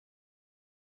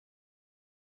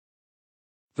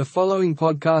The following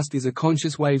podcast is a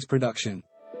Conscious Waves production.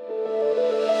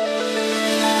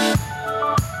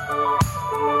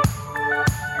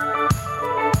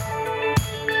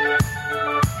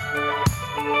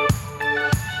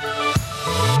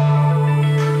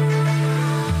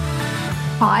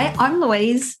 Hi, I'm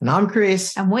Louise. And I'm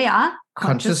Chris. And we are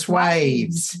Conscious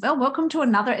Waves. Well, welcome to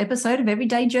another episode of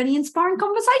Everyday Journey Inspiring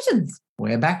Conversations.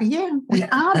 We're back again. We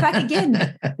are back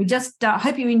again. We just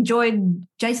hope you enjoyed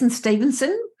Jason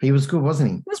Stevenson. He was good, wasn't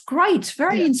he? It was great.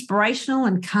 Very inspirational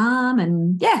and calm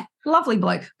and, lovely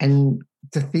bloke. And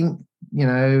to think,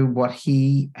 what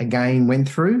he again went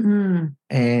through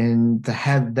and to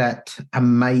have that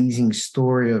amazing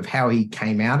story of how he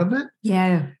came out of it.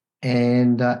 Yeah.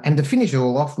 And to finish it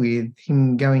all off with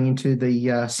him going into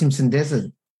the Simpson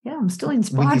Desert. Yeah, I'm still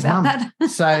inspired about that.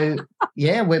 So,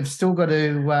 we've still got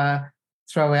to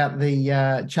throw out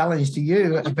the challenge to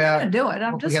you about do it.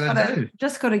 I've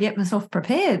just got to get myself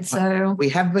prepared. So we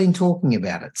have been talking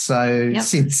about it. So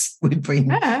since we've been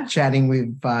chatting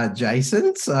with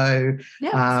Jason, so it's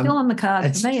still on the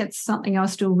card for me. It's something I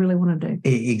still really want to do.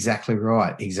 Exactly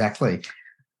right. Exactly.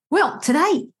 Well,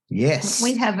 today. Yes.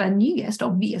 We have a new guest,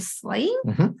 obviously.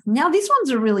 Mm-hmm. Now, this one's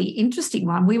a really interesting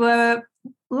one. We were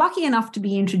lucky enough to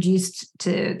be introduced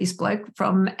to this bloke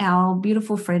from our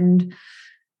beautiful friend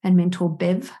and mentor,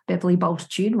 Beverly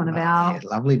Bultitude, one of our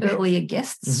earlier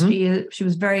guests. Mm-hmm. She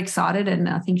was very excited, and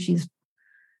I think she's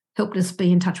helped us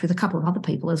be in touch with a couple of other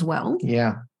people as well.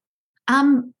 Yeah.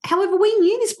 However, we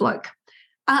knew this bloke,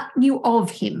 knew of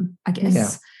him, I guess.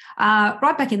 Yeah.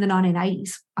 Right back in the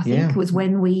 1980s, I think, was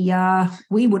when we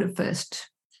would have first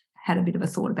had a bit of a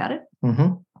thought about it. Mm-hmm.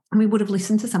 And we would have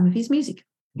listened to some of his music.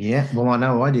 Yeah, well, I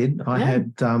know I did. I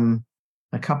had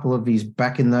a couple of his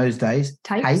back in those days.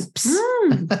 Tapes.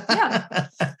 Yeah.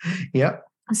 Yep.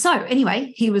 So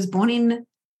anyway, he was born in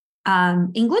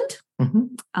England. Mm-hmm.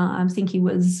 I think he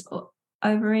was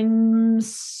over in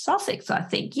Sussex, I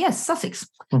think. Yes, Sussex.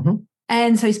 Mm-hmm.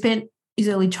 And so he spent his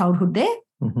early childhood there.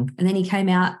 Mm-hmm. And then he came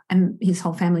out and his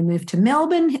whole family moved to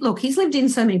Melbourne. Look, he's lived in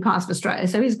so many parts of Australia.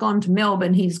 So he's gone to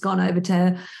Melbourne. He's gone over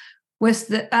to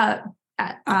South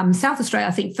Australia,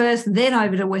 I think, first, then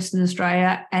over to Western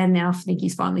Australia. And now I think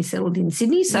he's finally settled in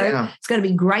Sydney. So it's going to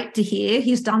be great to hear.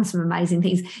 He's done some amazing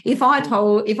things. If I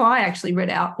actually read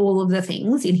out all of the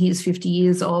things in his 50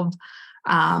 years of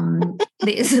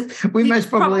this, we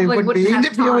most probably would be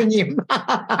interviewing him.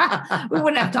 We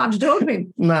wouldn't have time to talk to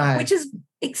him. No. Which is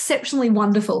exceptionally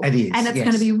wonderful. It is. And it's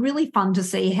going to be really fun to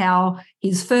see how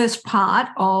his first part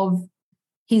of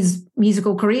his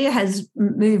musical career has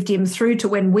moved him through to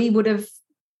when we would have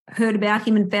heard about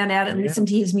him and found out and listened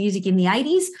to his music in the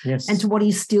 80s and to what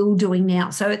he's still doing now.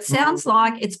 So it sounds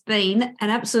like it's been an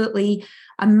absolutely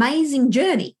amazing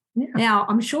journey. Yeah. Now,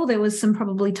 I'm sure there was some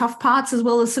probably tough parts as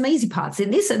well as some easy parts in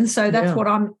this, and so that's what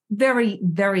I'm very,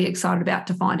 very excited about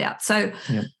to find out. So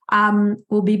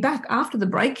we'll be back after the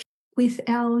break with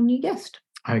our new guest.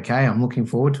 Okay, I'm looking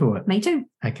forward to it. Me too.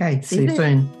 Okay, see you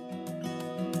soon.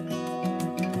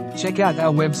 Check out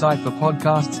our website for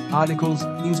podcasts, articles,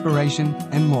 inspiration,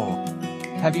 and more.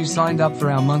 Have you signed up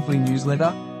for our monthly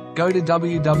newsletter? Go to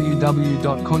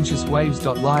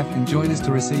www.consciouswaves.life and join us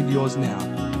to receive yours now.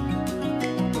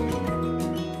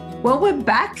 Well, we're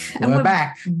back. We're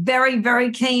back. Very,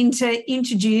 very keen to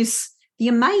introduce the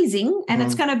amazing, and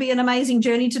it's going to be an amazing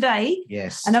journey today.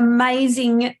 Yes. An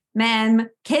amazing man,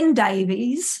 Ken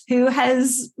Davies, who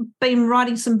has been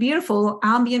writing some beautiful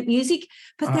ambient music,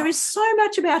 but there is so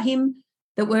much about him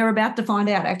that we're about to find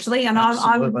out, actually, and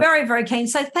I'm very, very keen.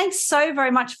 So thanks so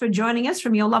very much for joining us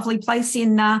from your lovely place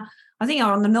in, I think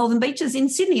you're on the Northern Beaches in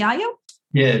Sydney, are you?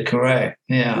 Yeah, correct.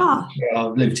 Yeah.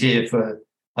 I've lived here for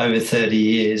over 30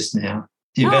 years now,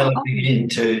 developing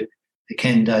into the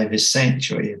Ken Davies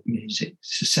Sanctuary of Music.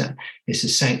 It's a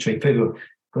sanctuary. People,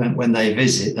 when they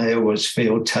visit, they always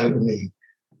feel totally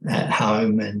at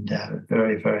home and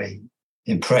very, very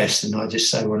impressed. And I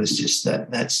just say, well, it's just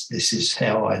this is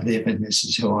how I live and this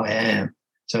is who I am.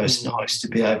 So it's nice to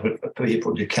be able for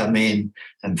people to come in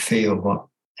and feel what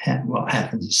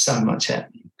happens. There's so much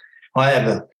happening. I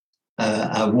have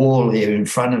a wall here in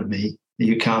front of me that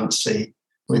you can't see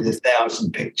with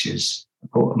 1,000 pictures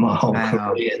of my whole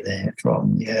career there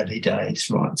from the early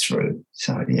days right through.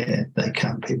 So,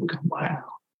 people come, wow.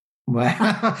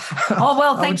 Wow. Oh,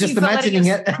 well, thank you for imagining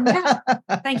it.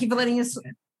 Thank you for letting us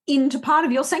into part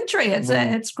of your sanctuary.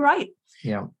 It's great.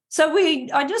 Yeah. So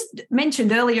I just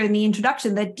mentioned earlier in the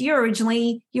introduction that you were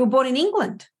born in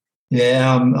England.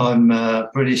 Yeah, I'm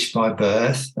British by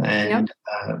birth and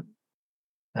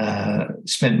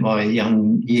spent my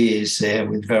young years there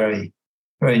with very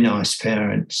very nice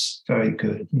parents, very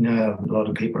good. You know, a lot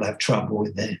of people have trouble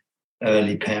with their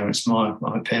early parents. My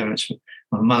parents,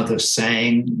 my mother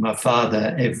sang. My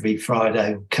father every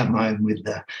Friday would come home with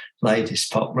the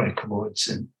latest pop records,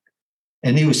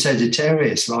 and he was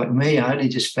Sagittarius like me. I only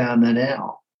just found that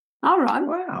out. All right,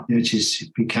 wow. Which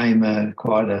became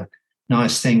quite a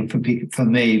nice thing for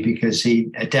me, because he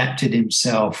adapted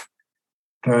himself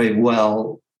very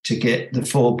well to get the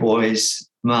 4 boys'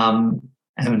 mum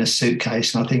having a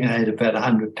suitcase, and I think I had about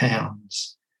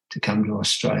 £100 to come to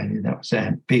Australia. That was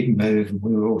a big move, and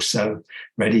we were also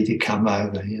ready to come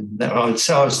over. And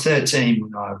so I was 13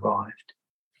 when I arrived.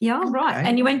 Yeah, right. Okay.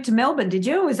 And you went to Melbourne, did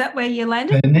you? Is that where you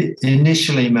landed?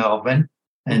 Initially Melbourne,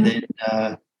 and then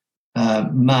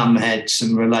Mum had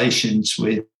some relations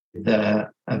with a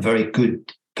very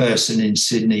good person in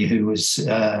Sydney who was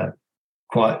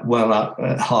quite well up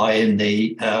high in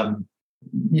the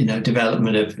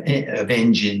development of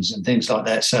engines and things like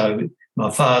that. So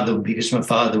because my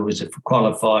father was a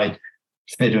qualified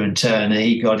fitter and turner,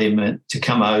 he got him to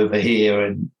come over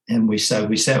here, and we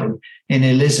settled in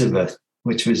Elizabeth,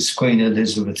 which was Queen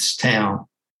Elizabeth's town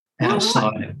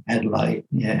outside of Adelaide.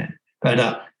 Yeah, but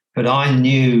I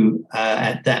knew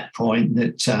at that point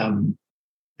that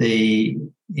the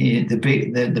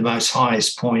most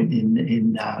highest point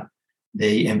in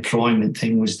the employment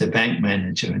thing was the bank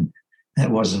manager, and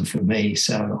that wasn't for me.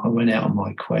 So I went out on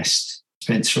my quest.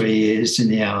 Spent 3 years in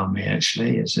the army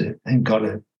actually, and got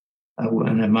an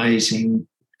amazing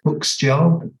cook's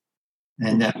job,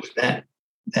 and that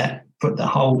put the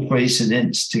whole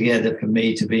precedents together for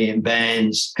me to be in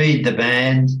bands, feed the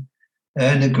band,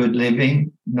 earn a good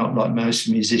living, not like most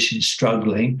musicians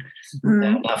struggling,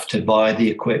 enough to buy the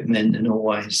equipment, and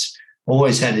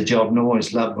always had a job and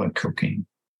always loved my cooking.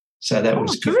 So that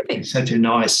was good. Such a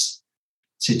nice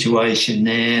situation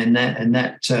there, and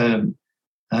that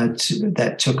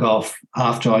took off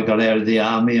after I got out of the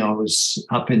army. I was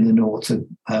up in the north of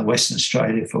Western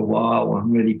Australia for a while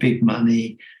on really big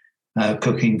money,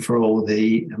 cooking for all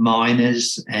the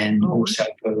miners and also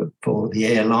for the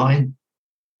airline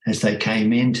as they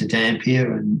came in to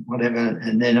Dampier and whatever,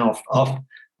 and then off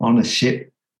on a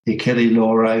ship, the Achille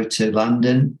Lauro to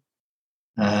London,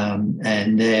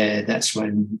 and that's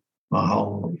when my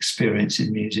whole experience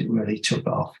in music really took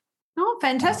off. Oh,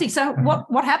 fantastic! So,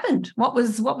 what happened? What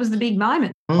was the big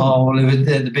moment? Oh, well,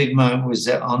 the big moment was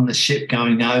that on the ship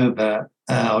going over,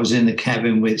 I was in the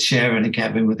cabin sharing a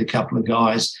cabin with a couple of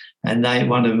guys, and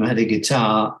one of them had a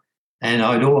guitar, and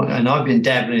I'd been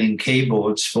dabbling in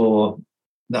keyboards for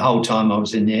the whole time I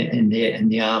was in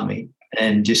the army,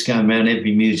 and just going around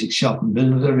every music shop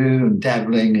and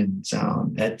dabbling and so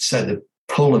on. So the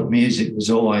pull of music was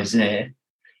always there.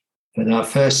 But our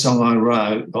first song I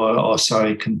wrote,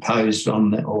 composed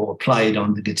or played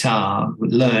on the guitar,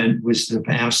 learned, was The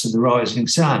House of the Rising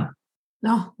Sun.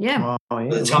 Oh, yeah. Oh, yeah.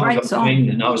 By the time I got to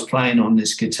England, I was playing on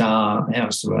this guitar,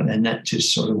 and that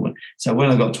just sort of went. So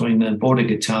when I got to England, bought a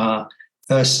guitar,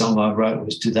 first song I wrote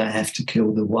was Do They Have to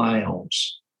Kill the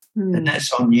Whales? And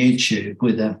that's on YouTube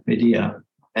with a video.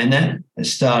 And that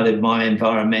started my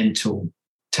environmental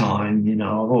time. You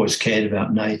know, I've always cared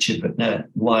about nature, but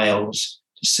whales,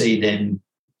 to see them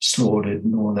slaughtered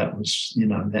and all that was,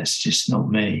 that's just not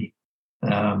me.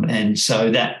 And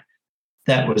so that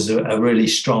was a really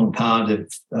strong part of,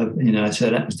 so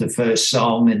that was the first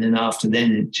song. And then after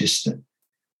then it just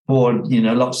poured,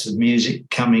 lots of music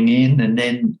coming in. And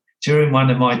then during one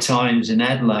of my times in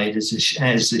Adelaide as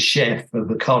the chef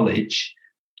of a college,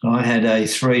 I had a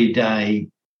 3-day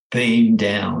beam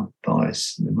down by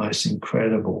the most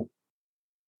incredible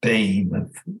beam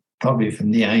of probably from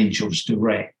the Angels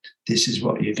direct. This is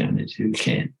what you're going to do,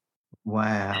 Ken.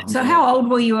 Wow. So how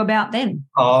old were you about then?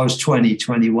 Oh, I was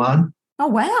 21. Oh,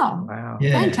 wow. Wow.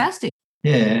 Yeah. Fantastic.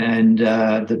 Yeah, and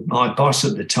my boss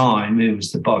at the time, who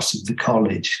was the boss of the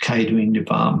college catering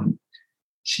department,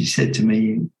 she said to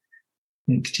me,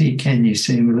 "Gee, Ken, you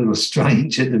seem a little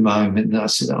strange at the moment." And I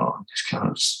said, "Oh, I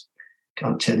just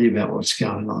can't tell you about what's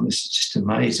going on. This is just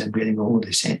amazing. I'm getting all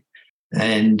this in."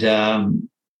 And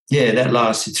that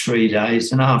lasted 3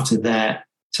 days. And after that,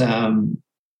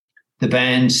 the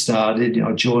band started.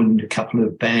 I joined a couple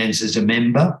of bands as a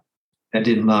member. That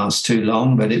didn't last too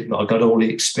long, but I got all the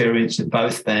experience of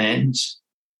both bands,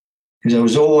 because I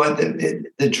was always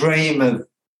the dream of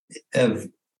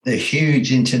the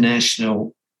huge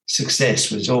international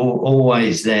success was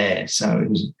always there.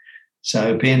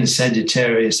 So being a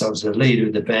Sagittarius, I was the leader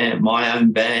of the band, my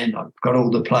own band. I got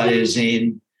all the players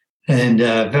in, and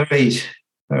very,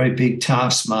 very big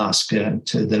taskmaster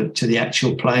to the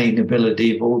actual playing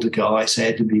ability of all the guys. They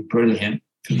had to be brilliant.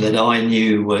 that I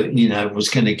knew was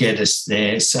going to get us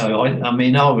there. So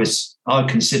I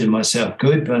consider myself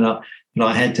good, but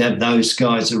I had to have those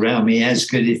guys around me as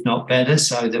good, if not better,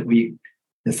 so that the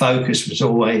focus was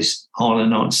always on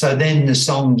and on. So then the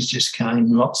songs just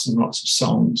came, lots and lots of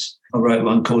songs. I wrote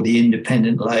one called The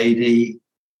Independent Lady.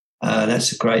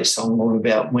 That's a great song all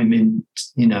about women,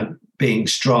 being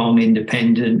strong,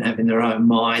 independent, having their own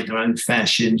mind, their own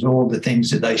fashions, all the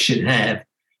things that they should have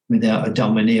without a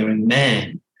domineering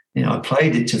man. I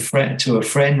played it to a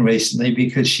friend recently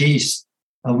because she's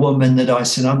a woman that I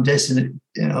said, I'm designating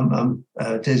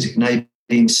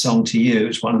song to you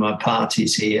as one of my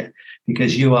parties here,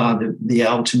 because you are the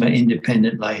ultimate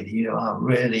independent lady. You are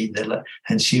really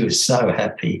and she was so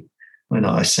happy when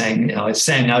I sang. I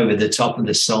sang over the top of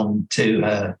the song to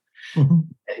her. Mm-hmm.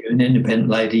 You're an independent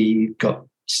lady, you've got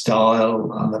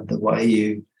style. I love the way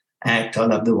you act. I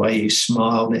love the way you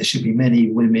smile. There should be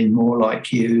many women more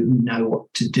like you who know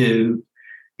what to do.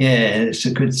 Yeah, it's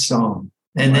a good song.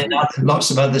 And then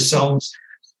lots of other songs.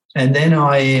 And then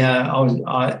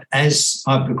as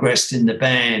I progressed in the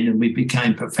band and we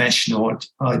became professional,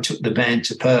 I took the band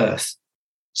to Perth.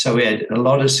 So we had a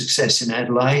lot of success in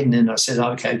Adelaide. And then I said,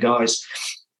 okay, guys,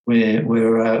 we're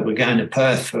going to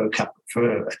Perth for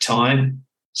a time.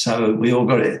 So we all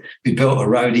we built a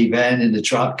roadie van in the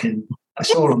truck, and I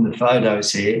saw on the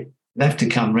photos here. They have to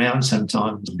come round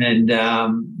sometimes. And,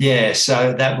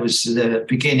 so that was the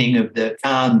beginning of the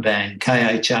Khan band, Khan.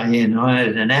 I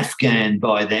had an Afghan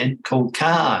by then called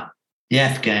Khan, the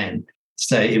Afghan.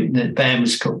 So the band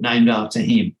was named after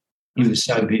him. He was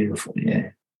so beautiful, yeah.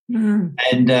 Mm.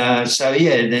 And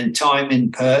then time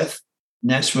in Perth,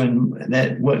 and that's when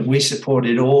we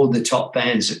supported all the top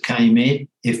bands that came in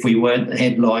if we weren't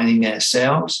headlining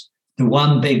ourselves. The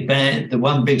one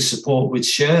big support with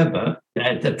Sherbet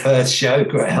at the Perth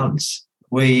Showgrounds.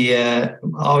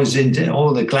 I was into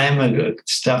all the glamour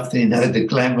stuff, the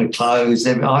glamour clothes.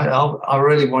 I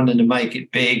really wanted to make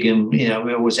it big, and we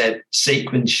always had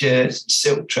sequin shirts, and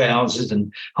silk trousers,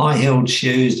 and high-heeled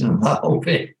shoes, and the whole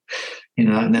bit.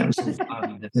 And that was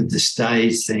part of the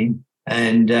stage thing.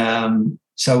 And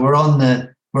so we're on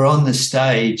the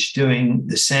stage doing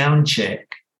the sound check.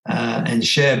 And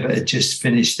Sherbet had just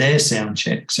finished their sound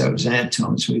check, so it was our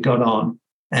time. So we got on,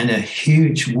 and a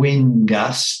huge wind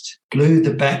gust blew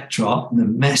the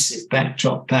massive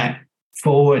backdrop back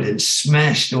forward and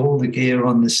smashed all the gear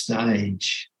on the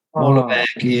stage. Oh. All of our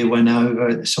gear went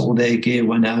over. All their gear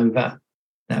went over.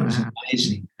 That was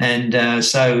amazing. And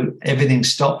so everything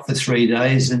stopped for 3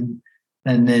 days, and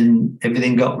then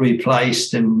everything got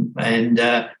replaced, and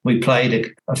we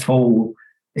played a full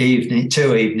evening,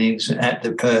 2 evenings at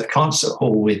the Perth Concert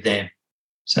Hall with them.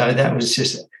 So that was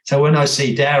just, so when I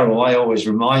see Daryl, I always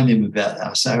remind him about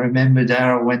that. So I remember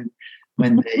Daryl when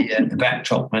the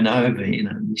backdrop went over, he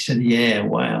said, yeah,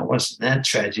 wow, wasn't that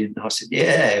tragic? And I said,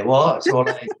 yeah, it was. All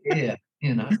I hear,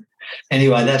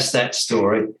 Anyway, that's that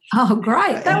story. Oh,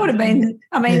 great. That would have been,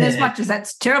 as much as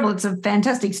that's terrible, it's a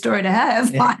fantastic story to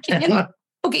have. Yeah.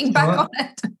 Looking back on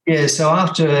it. Yeah, so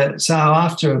after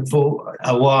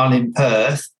a while in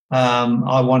Perth,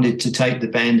 I wanted to take the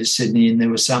band to Sydney, and there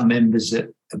were some members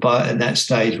that at that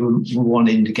stage were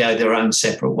wanting to go their own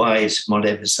separate ways,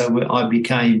 whatever. So I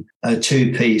became a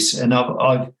two-piece, and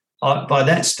by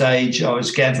that stage I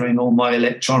was gathering all my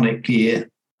electronic gear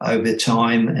over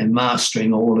time and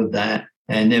mastering all of that.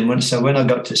 And then when I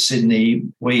got to Sydney,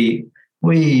 we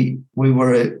became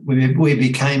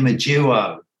a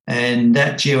duo. And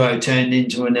that duo turned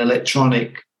into an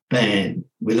electronic band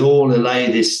with all the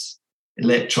latest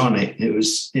electronic. It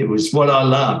was what I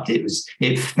loved.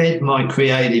 It fed my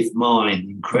creative mind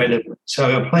incredibly.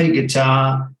 So I play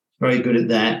guitar, very good at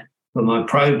that. But my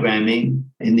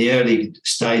programming in the early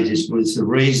stages was the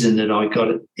reason that I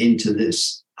got into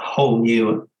this whole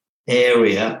new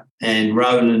area. And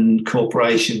Roland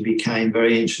Corporation became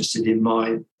very interested in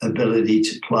my ability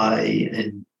to play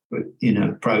and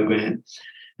program.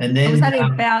 And then, was that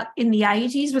about in the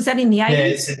 80s? Was that in the 80s? Yeah,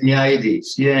 it's in the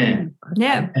 80s, yeah.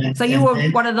 Yeah. So you were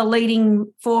one of the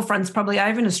leading forefronts probably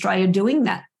over in Australia doing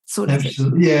that sort of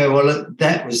thing. Yeah, well,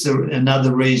 that was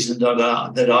another reason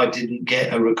that I didn't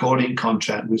get a recording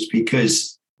contract, was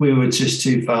because we were just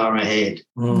too far ahead.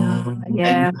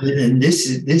 Yeah. And this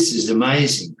is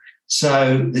amazing.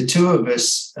 So the two of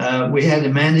us, we had a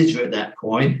manager at that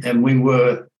point, and we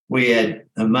had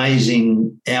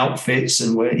amazing outfits,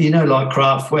 and like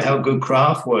Kraftwerk, how good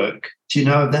Kraftwerk. Do you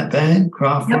know of that band,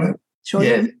 Kraftwerk? Yep, sure.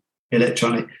 Yeah,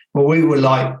 electronic. Well, we were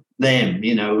like them,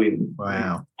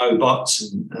 Wow.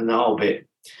 robots and the whole bit.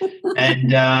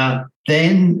 And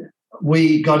then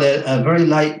we got a very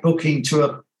late booking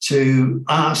to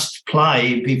ask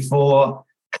play before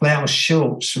Klaus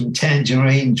Schulze from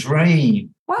Tangerine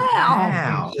Dream.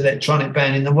 Wow. Electronic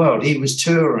band in the world. He was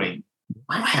touring.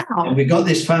 Wow. And we got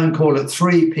this phone call at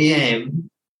 3 p.m.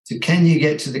 to, can you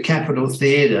get to the Capitol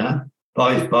Theatre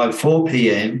by 4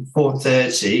 p.m.,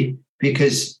 4:30,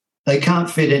 because they can't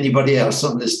fit anybody else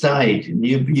on the stage. And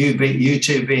you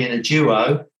two being a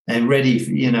duo and ready,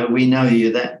 we know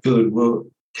you're that good. Well,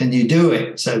 can you do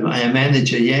it? So our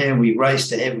manager, we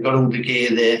raced ahead. We got all the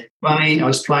gear there. I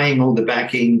was playing all the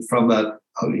backing from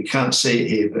you can't see it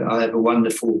here, but I have a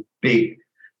wonderful big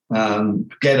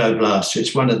Ghetto Blaster.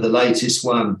 It's one of the latest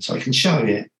ones. I can show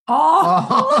you.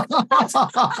 Oh.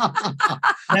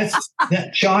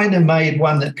 That China made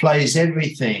one that plays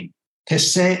everything.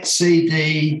 Cassette,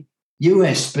 CD,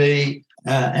 USB,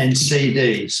 and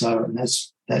CD. So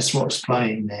that's what's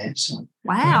playing there. So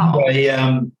wow.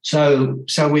 Anyway, so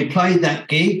we played that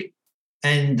gig,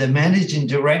 and the managing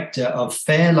director of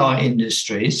Fairlight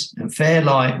Industries, and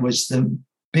Fairlight was the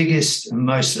biggest and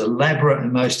most elaborate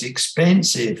and most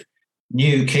expensive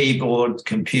new keyboard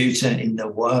computer in the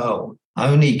world.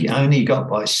 Only got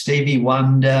by Stevie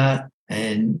Wonder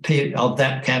and of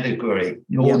that category.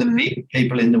 All the big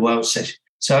people in the world said.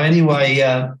 So anyway,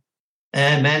 our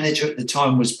manager at the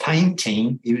time was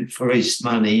painting for his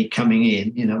money coming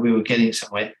in. We were getting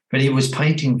somewhere, but he was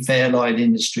painting Fairlight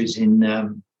Industries in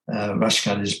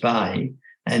Rushcutters Bay,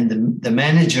 and the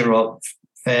manager of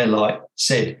Fairlight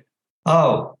said,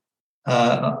 I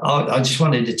just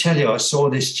wanted to tell you, I saw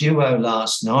this duo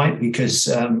last night because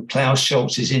Klaus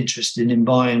Schulze is interested in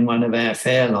buying one of our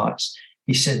Fairlights.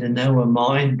 He said, and they were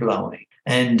mind-blowing.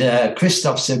 And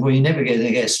Christoph said, well, you're never going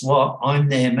to guess what? I'm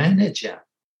their manager.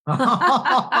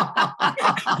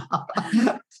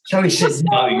 So he said,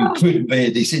 no, you couldn't be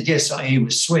it. He said, yes, he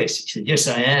was Swiss. He said, yes,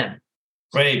 I am.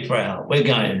 Very proud.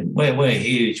 We're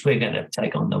huge. We're going to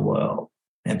take on the world.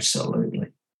 Absolutely.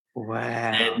 Wow.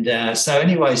 And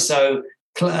so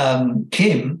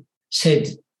Kim said,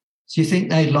 do you think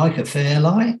they'd like a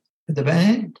Fairlight for the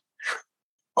band?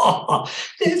 Oh,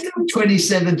 there's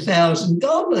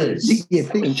 $27,000. You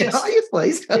think? Yes,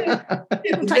 please.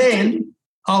 Then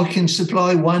I can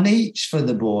supply one each for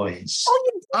the boys.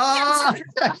 So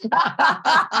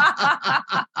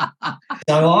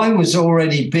I was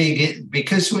already big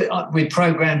because we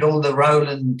programmed all the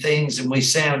Roland things and we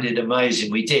sounded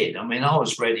amazing. We did. I mean, I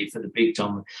was ready for the big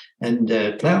time. And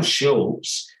Klaus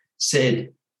Schulze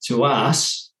said to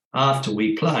us after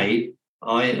we played,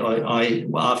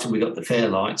 after we got the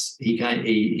Fairlights, he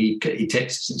texted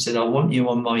us and said, I want you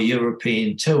on my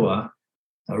European tour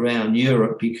around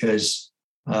Europe because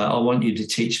I want you to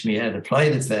teach me how to play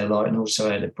the Fairlight and also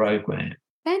how to program.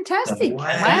 Fantastic. So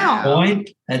wow.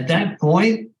 At that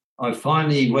point, I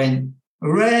finally went,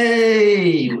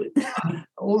 hooray!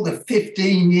 All the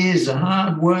 15 years of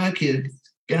hard work is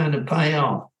going to pay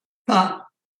off. But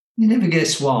you never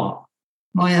guess what?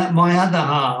 My other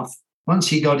half, once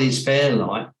he got his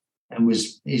Fairlight and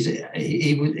his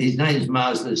name's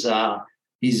Mars Lazar,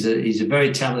 he's a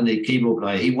very talented keyboard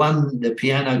player. He won the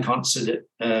piano concert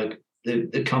at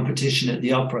the competition at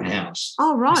the Opera House.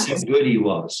 Oh, right. That's how good he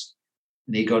was.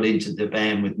 And he got into the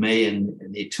band with me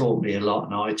and he taught me a lot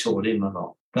and I taught him a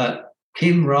lot. But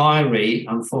Kim Ryrie,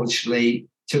 unfortunately,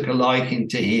 took a liking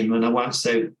to him, and I won't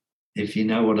say, if you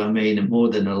know what I mean, more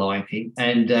than a liking.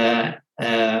 And I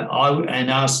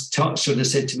sort of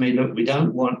said to me, look, we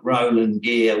don't want Roland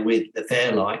gear with the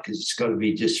Fairlight because it's got to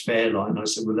be just Fairlight. And I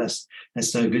said, well, that's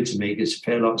no good to me because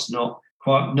Fairlight's not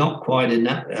quite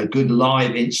a good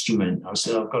live instrument. I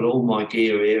said, I've got all my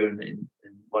gear here and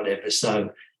whatever.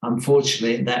 So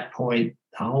unfortunately, at that point,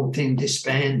 the whole thing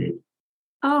disbanded.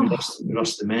 Oh. We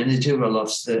lost the manager, we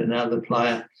lost another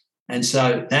player. And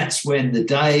so that's when the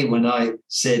day when I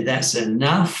said, that's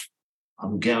enough,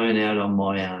 I'm going out on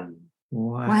my own.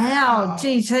 Wow.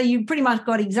 Gee, so you pretty much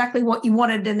got exactly what you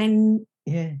wanted and then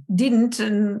didn't,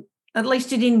 and at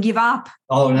least you didn't give up.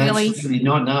 Oh, no, really? Absolutely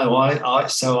not. No,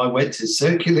 so I went to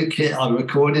Circular Kit. I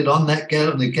recorded on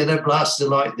the Ghetto Blaster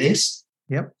like this.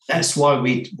 Yep. That's why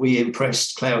we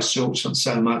impressed Klaus Schulze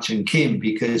so much and Kim,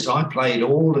 because I played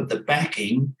all of the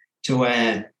backing to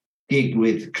our gig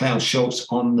with Klaus Schulze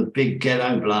on the big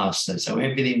Ghetto Blaster. So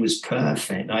everything was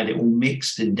perfect. I had it all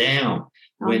mixed and down.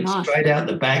 Went straight out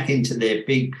the back into their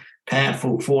big,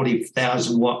 powerful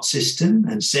 40,000 watt system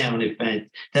and sounded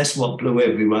fantastic. That's what blew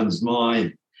everyone's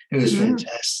mind. It was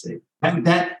fantastic. And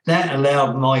that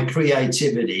allowed my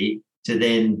creativity to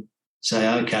then say,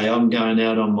 okay, I'm going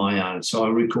out on my own. So I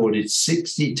recorded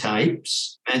 60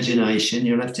 tapes. Imagination,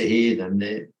 you'll have to hear them.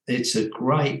 It's a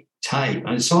great tape.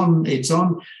 And it's on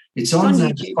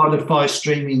Spotify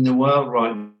streaming the world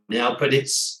right now, but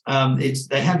it's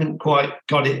they haven't quite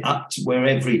got it up to where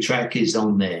every track is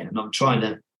on there, and I'm trying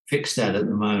to fix that at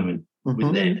the moment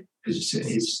with them, because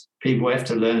it's people have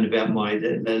to learn about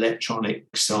the electronic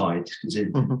side, because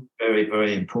it's a very,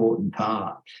 very important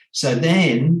part. So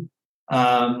then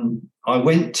I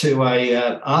went to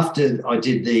after I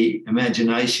did the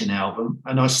Imagination album,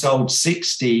 and I sold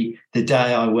 60 the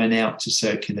day I went out to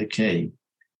Circular Quay.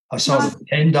 I sold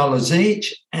 $10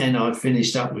 each, and I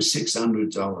finished up with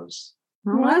 $600.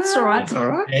 Oh, that's all right. That's all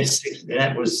right.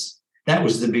 That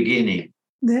was the beginning.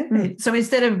 So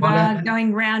instead of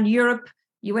going around Europe,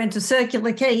 you went to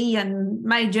Circular Quay and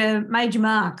Major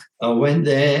Mark. I went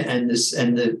there, and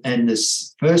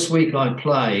this first week I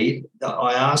played,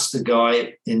 I asked the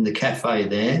guy in the cafe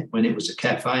there, when it was a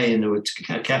cafe, and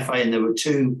there were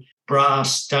two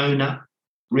brass donut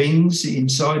rings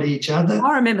inside each other.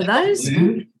 I remember those.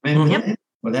 Remember that?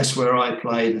 Well, that's where I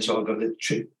played. So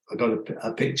I got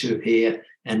a picture of here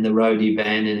and the roadie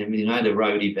band and everything. I had a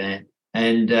roadie band,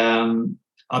 and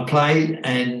I played,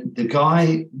 and the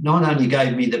guy not only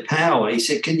gave me the power, he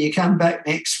said, "Can you come back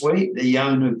next week?" The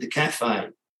owner of the cafe.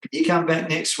 "Can you come back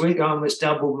next week? I almost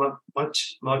doubled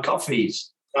my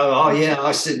coffees." Oh yeah,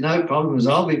 I said, "No problems.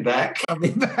 I'll be back." I'll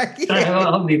be back. Yeah.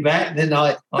 I'll be back. Then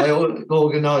I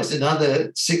organised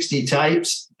another 60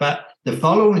 tapes. But the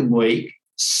following week,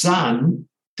 son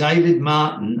David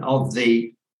Martin of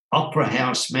the Opera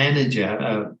House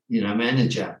manager,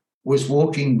 was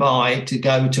walking by to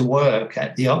go to work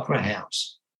at the Opera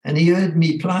House, and he heard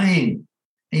me playing.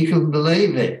 He couldn't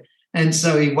believe it. And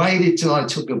so he waited till I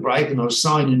took a break, and I was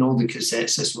signing all the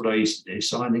cassettes. That's what I used to do,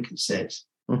 sign the cassettes.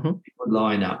 People would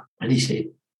line up. And he said,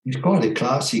 he was quite a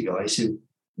classy guy. He said,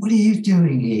 "What are you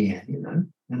doing here?"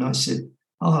 And I said,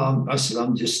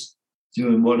 "I'm just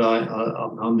doing what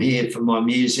I'm here for my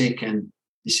music, and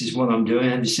this is what I'm doing.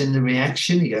 Have you seen the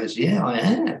reaction?" He goes, "Yeah, I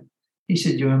have." He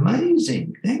said, "You're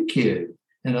amazing. Thank you."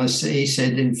 And he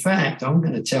said, "In fact, I'm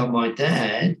going to tell my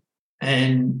dad,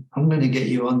 and I'm going to get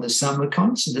you on the summer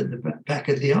concert at the back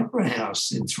of the Opera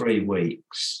House in 3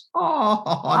 weeks." Oh,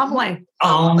 lovely.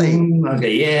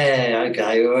 Okay, yeah,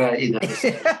 okay, all right,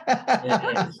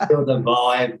 still the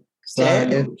vibe.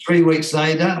 So 3 weeks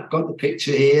later, I've got the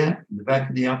picture here in the back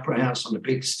of the Opera House on the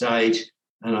big stage,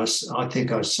 and I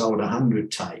think I sold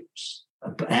 100 tapes.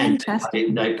 Fantastic.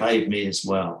 And they paid me as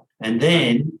well. And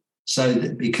then,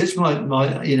 because my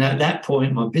at that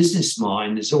point, my business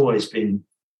mind has always been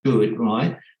good,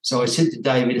 right? So I said to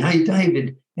David, "Hey,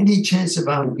 David, any chance of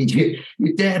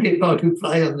you doubt if I could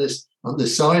play on the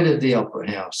side of the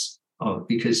Opera House?" Oh,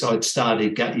 because I'd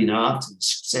started, after the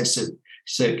success of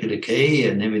Circular Quay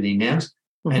and everything else.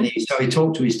 And so he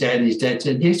talked to his dad, and his dad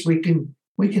said, "Yes, we can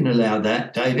allow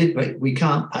that, David, but we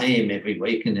can't pay him every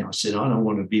week." And I said, "I don't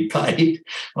want to be paid.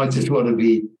 I just want to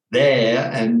be there."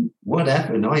 And what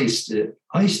happened? I used to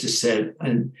say,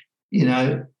 and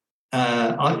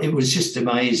it was just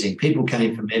amazing. People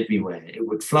came from everywhere. It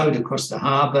would float across the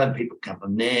harbour. People come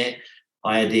from there.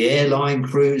 I had the airline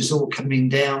crews all coming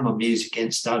down. My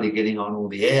music started getting on all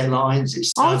the airlines.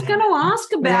 I was going to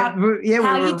ask about how you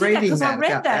did that, because I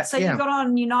read that. So you got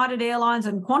on United Airlines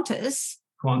and Qantas.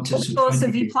 Because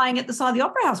of you playing at the side of the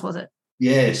Opera House, was it?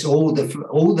 Yes, all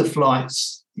the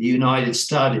flights United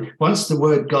started. Once the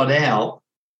word got out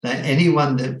that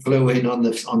anyone that flew in on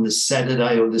the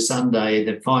Saturday or the Sunday,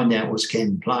 they'd find out was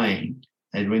Ken playing.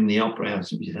 They'd ring the Opera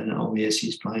House and say, "Oh yes,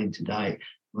 he's playing today."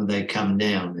 Well, they come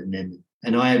down,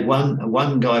 and I had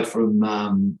one guy from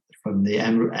the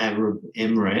Arab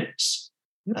Emirates,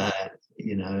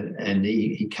 and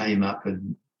he came up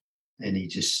and he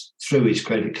just threw his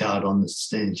credit card on the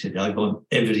stand and said, "I want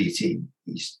everything.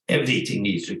 Everything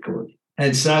he's recorded."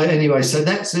 And so anyway, so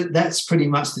that's pretty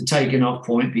much the taking off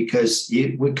point, because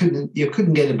you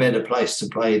couldn't get a better place to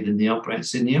play than the Opera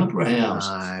House. In the Opera House,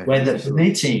 weather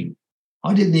permitting.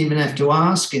 I didn't even have to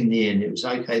ask in the end. It was,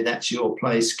 "Okay, that's your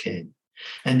place, Ken."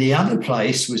 And the other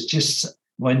place was just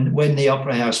when the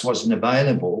Opera House wasn't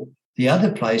available, the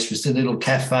other place was the little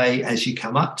cafe as you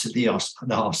come up to the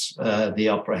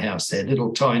Opera House there,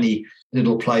 little tiny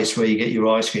little place where you get your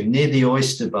ice cream near the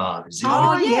Oyster Bar.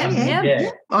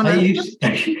 Yeah. I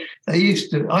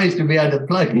used to be able to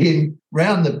plug in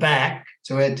round the back,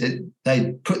 so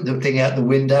they'd put the thing out the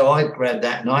window, I'd grab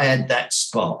that, and I had that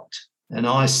spot. And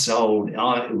I sold.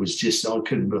 It was just, I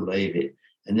couldn't believe it.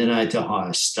 And then I had to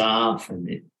hire staff, and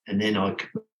then I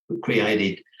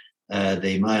created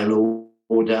the mail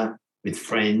order with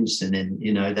friends, and then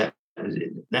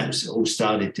that was all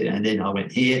started to. And then I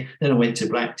went here. Then I went to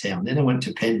Blacktown. Then I went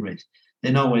to Penrith.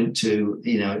 Then I went to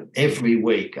every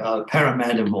week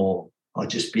Parramatta Mall. I'd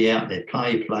just be out there,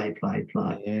 play.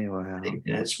 Yeah, wow. I think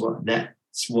that's what that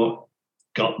that's what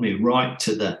got me right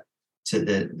to the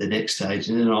next stage,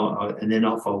 and then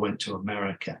off I went to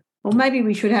America. Well, maybe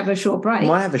we should have a short break.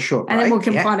 We'll have a short break. And then we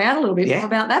can find out a little bit more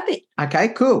about that bit. Okay,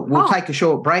 cool. We'll take a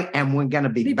short break and we're going to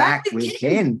be back with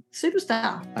Ken.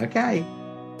 Superstar. Okay.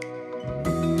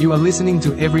 You are listening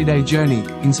to Everyday Journey,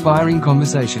 Inspiring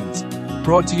Conversations.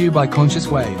 Brought to you by Conscious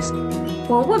Waves.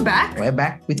 Well, we're back. We're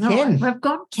back with Ken. We've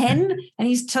got Ken, and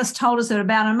he's just told us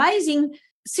about an amazing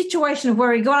situation of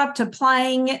where he got up to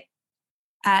playing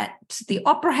at the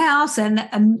Opera House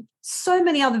and so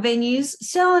many other venues,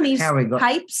 selling his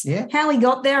tapes. Yeah. How he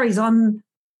got there. He's on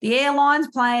the airlines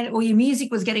playing, or your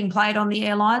music was getting played on the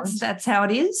airlines. That's how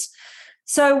it is.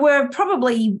 So we're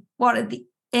probably, at the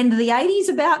end of the 80s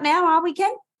about now, are we,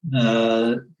 Ken?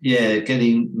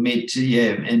 Getting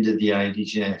end of the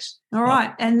 80s, yes. All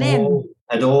right. And then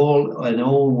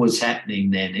all was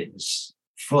happening then. It was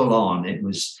full on.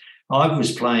 I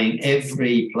was playing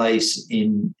every place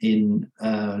in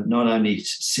not only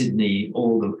Sydney,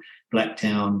 all the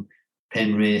Blacktown,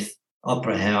 Penrith,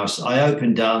 Opera House. I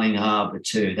opened Darling Harbour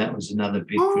too. That was another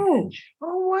big credential.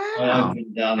 Oh, wow. I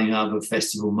opened Darling Harbour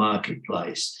Festival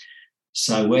Marketplace.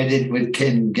 So where did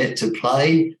Ken get to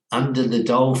play? Under the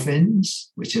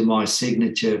Dolphins, which are my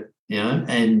signature,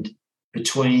 and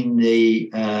between the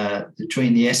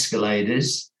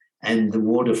escalators and the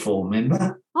waterfall,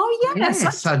 remember? Oh,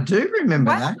 yes, I do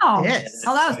remember that. Yes.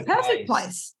 Oh, that was a perfect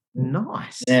place.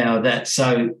 Nice. Now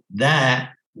that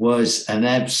was an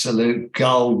absolute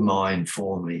gold mine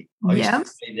for me. I used to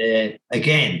be there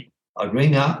again. I'd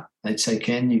ring up, they'd say,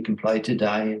 Ken, you can play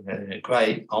today.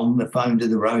 Great. On the phone to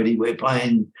the roadie, we're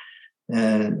playing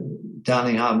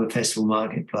Darling Harbour Festival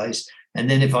Marketplace. And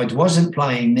then if I wasn't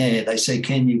playing there, they say,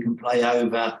 Ken, you can play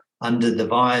over under the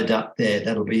viaduct there.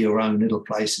 That'll be your own little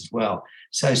place as well.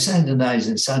 So Saturdays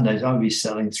and Sundays, I'll be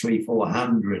selling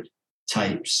 300-400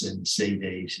 tapes and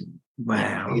CDs. And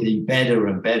wow. Getting better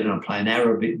and better. I'm playing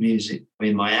Arabic music. I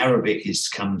mean, my Arabic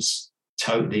comes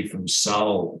totally from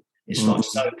soul. It's like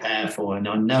so powerful, and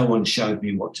no one showed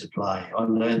me what to play. I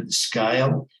learned the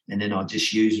scale, and then I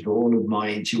just used all of my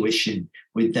intuition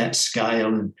with that scale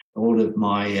and all of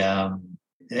my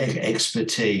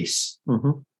expertise.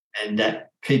 Mm-hmm. And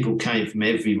that people came from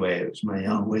everywhere. It was me,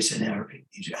 where's that Arabic?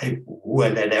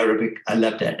 That Arabic. I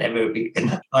love that Arabic.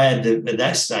 At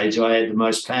that stage, I had the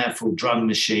most powerful drum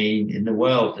machine in the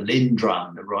world, the Lynn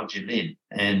drum, the Roger Lynn.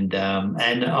 And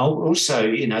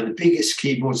also, the biggest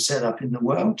keyboard setup in the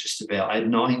world, just about. I had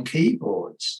 9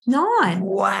 keyboards. 9?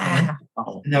 Wow.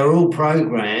 And they were all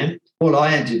programmed. All I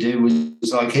had to do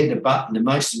was like hit a button, and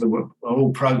most of them were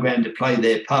all programmed to play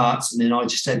their parts, and then I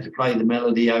just had to play the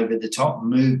melody over the top and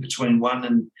move between one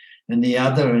and the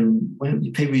other. And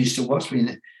when people used to watch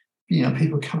me,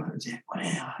 people come up and say,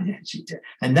 wow.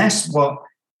 And that's what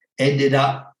ended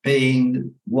up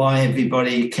being why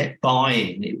everybody kept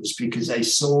buying. It was because they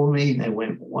saw me, they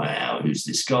went, wow, who's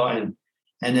this guy?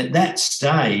 And at that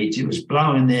stage, it was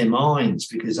blowing their minds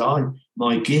because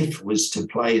my gift was to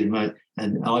play the most.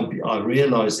 And I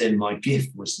realised then my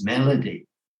gift was melody.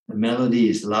 The melody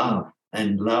is love,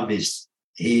 and love is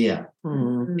here.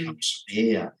 It comes from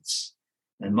here.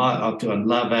 I've done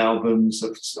love albums.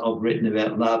 I've written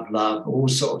about love, all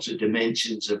sorts of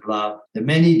dimensions of love. The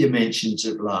many dimensions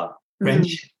of love: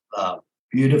 friendship love,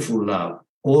 beautiful love,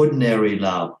 ordinary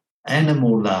love,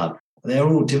 animal love. They're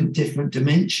all different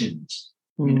dimensions.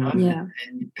 And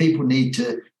people need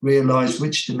to realise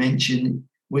which dimension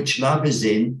which love is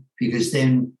in, because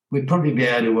then we'd probably be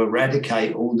able to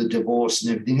eradicate all the divorce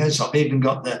and everything else. I've even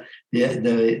got the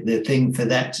thing for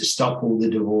that to stop all the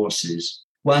divorces.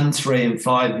 1, 3, and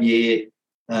 5 year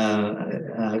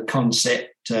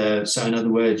concept. So in other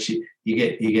words, you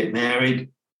get married.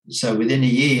 So within a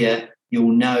year,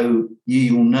 you'll know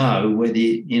whether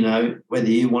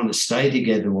you want to stay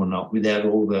together or not without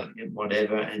all the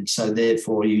whatever. And so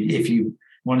therefore, if you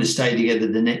want to stay together,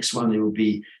 the next one it will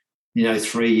be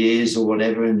 3 years or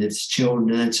whatever, and it's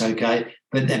children, that's okay.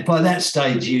 But by that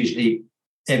stage, usually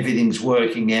everything's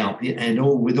working out, and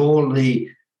all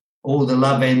the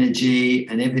love energy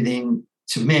and everything.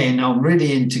 To men, I'm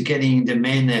really into getting into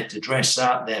men. They have to dress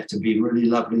up. They have to be really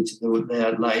lovely to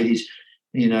their ladies.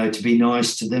 To be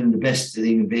nice to them. The best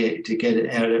thing would be to get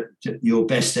it out of your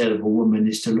best out of a woman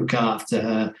is to look after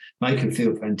her, make her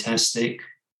feel fantastic.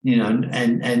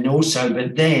 And also,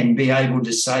 but then be able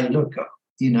to say, look.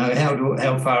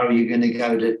 How far are you going to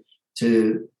go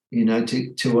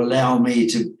to allow me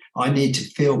to? I need to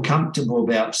feel comfortable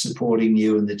about supporting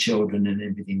you and the children and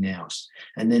everything else.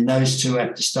 And then those two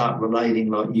have to start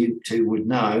relating like you two would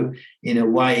know, in a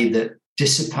way that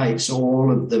dissipates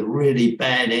all of the really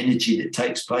bad energy that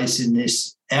takes place in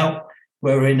this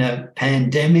we're in a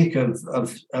pandemic of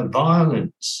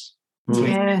violence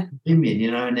between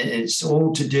women, and it's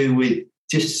all to do with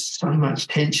just so much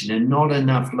tension and not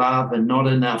enough love and not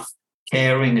enough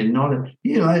caring and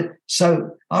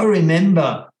so I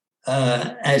remember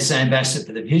as ambassador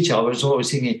for the future, I was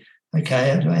always thinking, okay,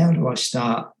 how do I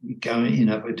start going,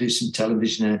 if I do some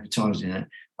television advertising,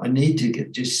 I need to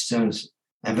get just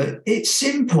it's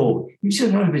simple. You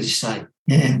should always just say,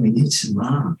 yeah, we need some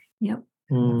love. Yep.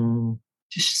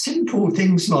 Just simple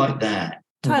things like that.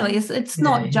 Totally. It's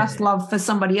not just love for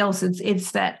somebody else.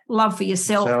 It's that love for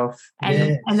yourself.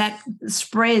 And that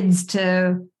spreads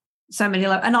to so many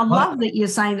levels. And I love that you're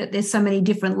saying that there's so many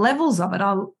different levels of it.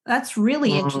 That's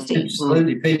really interesting.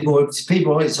 Absolutely. People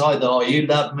always either, oh, you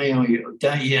love me, or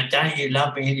don't you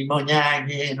love me anymore? Yeah,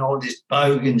 and all this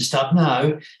bogan stuff.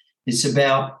 No, it's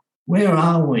about where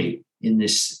are we in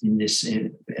this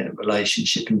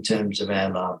relationship in terms of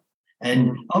our love.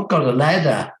 And I've got a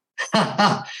ladder.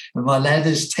 And my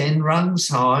ladder's 10 rungs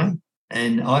high,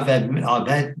 and I've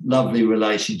had lovely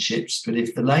relationships, but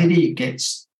if the lady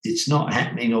it's not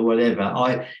happening or whatever,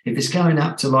 if it's going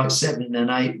up to like 7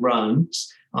 and 8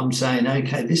 rungs, I'm saying,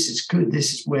 okay, this is good,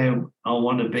 this is where I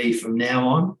want to be from now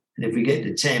on, and if we get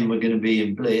to 10, we're going to be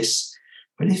in bliss.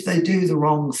 But if they do the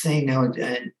wrong thing,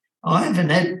 I haven't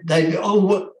had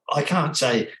I can't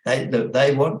say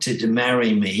they wanted to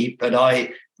marry me, but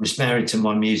I was married to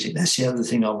my music. That's the other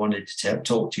thing I wanted to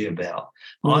talk to you about.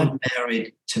 I'm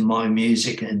married to my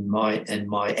music, and my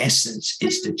essence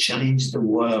is to change the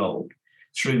world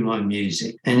through my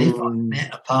music. And if I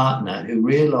met a partner who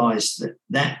realised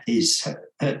that is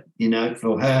her,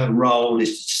 for her role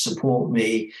is to support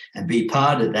me and be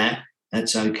part of that,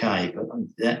 that's okay. But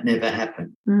that never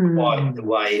happened quite the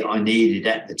way I needed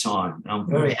at the time. I'm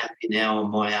very happy now on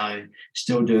my own,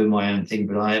 still doing my own thing,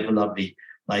 but I have a lovely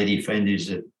lady friend who's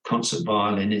a concert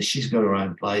violinist. She's got her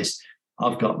own place.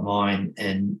 I've got mine,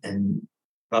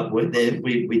 but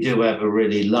we do have a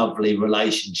really lovely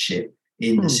relationship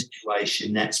in the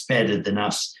situation. That's better than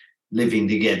us living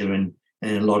together and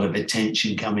a lot of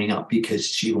attention coming up because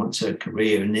she wants her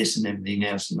career and this and everything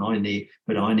else, and I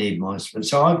need my.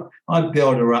 So I've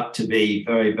built her up to be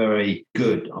very, very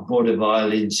good. I bought her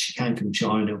violins. She came from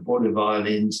China. Bought her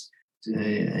violins.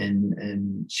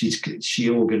 And she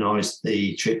organised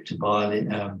the trip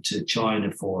to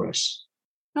China for us.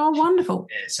 Oh, wonderful!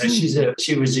 Yeah, so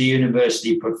she was a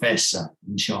university professor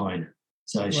in China.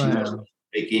 So she was a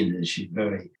beginner. She's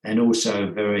very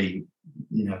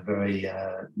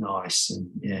nice,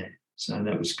 and so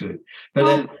that was good.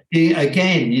 But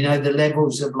again, the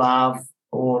levels of love,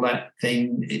 all that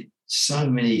thing. So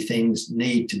many things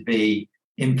need to be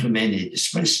implemented,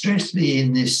 especially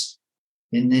in this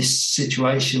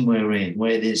situation we're in,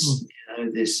 where there's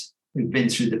we've been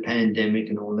through the pandemic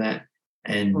and all that,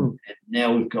 and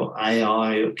now we've got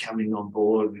AI coming on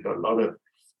board. We've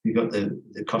got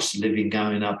the cost of living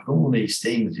going up, all these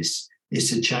things.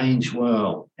 It's a changed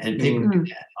world, and people.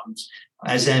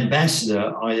 As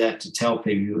ambassador, I have to tell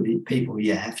people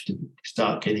you have to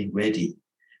start getting ready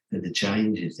for the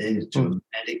changes. There's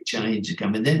dramatic change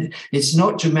coming. Then it's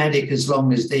not dramatic as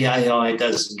long as the AI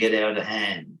doesn't get out of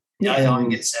hand. The AI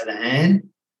gets out of hand.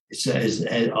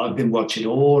 I've been watching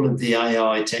all of the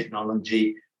AI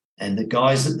technology, and the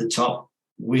guys at the top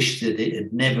wish that it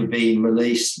had never been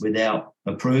released without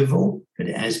approval, but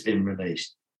it has been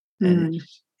released. And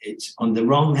it's on the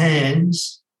wrong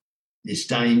hands, it's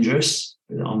dangerous.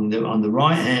 But on the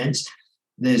right hands,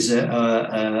 there's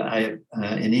an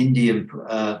Indian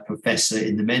professor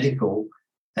in the medical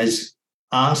has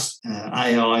asked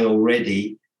AI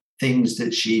already things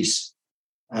that she's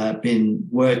been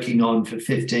working on for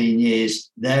 15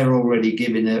 years. They're already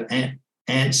giving her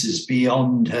answers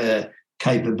beyond her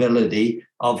capability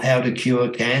of how to cure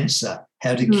cancer,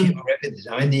 how to cure everything.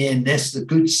 So in the end, that's the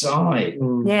good side.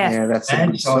 Yeah, that's the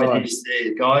bad side. Is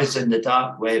the guys in the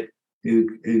dark web who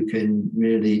can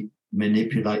really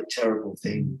manipulate terrible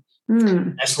things.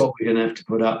 That's what we're going to have to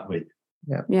put up with.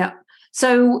 Yeah.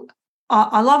 So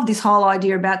I love this whole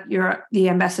idea about the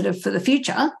ambassador for the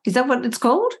future. Is that what it's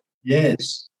called?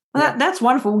 Yes. Well, that's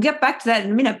wonderful. We'll get back to that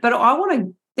in a minute. But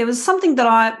there was something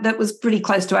that was pretty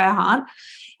close to our heart,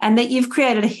 and that you've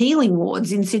created healing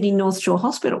wards in Sydney North Shore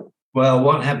Hospital. Well,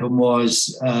 what happened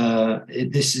was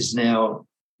this is now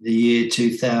the year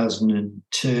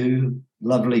 2002.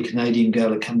 Lovely Canadian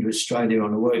girl had come to Australia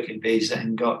on a working visa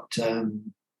and got,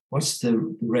 what's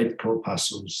the red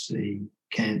corpuscles, the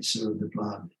cancer of the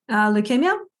blood?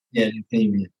 Leukemia? Yeah,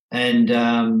 leukemia.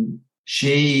 And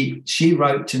she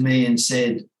wrote to me and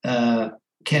said,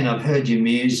 Ken, I've heard your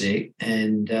music,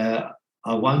 and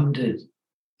I wondered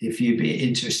if you'd be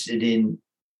interested in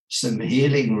some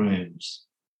healing rooms.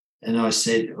 And I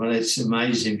said, well, it's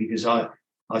amazing because I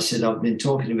said, I've been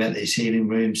talking about these healing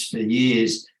rooms for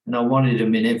years, and I wanted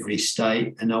them in every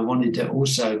state, and I wanted to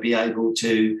also be able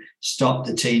to stop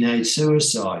the teenage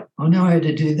suicide. I know how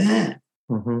to do that.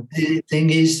 Mm-hmm. The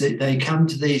thing is that they come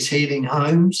to these healing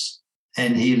homes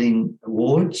and healing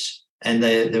wards, and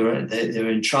they're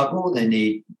in trouble. They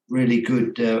need really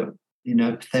good,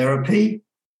 therapy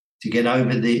to get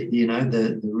over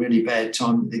the really bad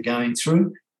time that they're going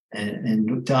through, and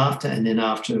looked after. And then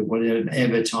after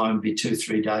whatever time, be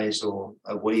 2-3 days or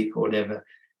a week or whatever.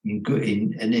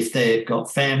 And if they've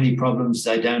got family problems,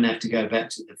 they don't have to go back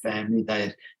to the family.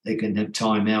 They can have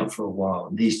time out for a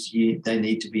while. They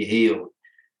need to be healed.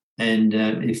 And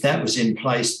if that was in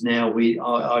place now,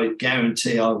 I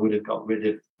guarantee I would have got rid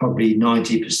of probably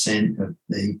 90% of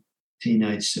the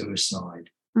teenage suicide.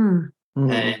 Mm.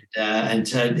 And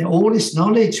so all this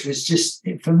knowledge was just,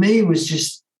 for me, was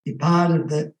just a part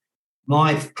of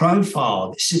my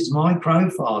profile. This is my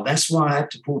profile. That's why I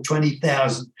had to pull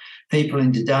 20,000 people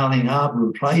into Darling Harbour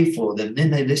and play for them. Then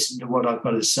they listen to what I've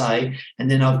got to say.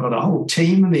 And then I've got a whole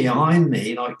team behind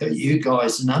me, like you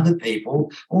guys and other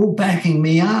people, all backing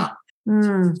me up.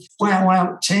 Mm.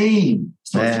 Wow team.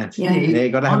 You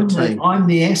got to have a team. I'm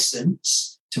the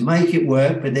essence to make it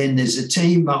work, but then there's a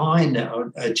team behind it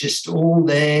are just all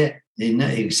there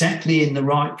exactly in the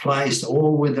right place,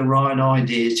 all with the right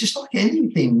ideas. Just like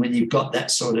anything, when you've got that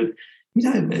sort of,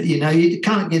 you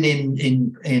can't get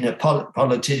in a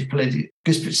politics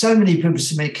because so many people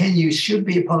say, "Me, Ken, you should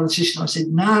be a politician." I said,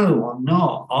 "No, I'm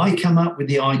not. I come up with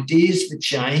the ideas for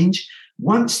change.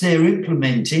 Once they're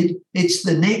implemented, it's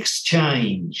the next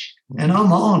change, and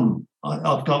I'm on.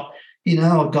 I've got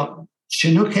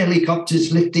Chinook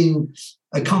helicopters lifting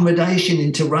accommodation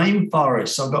into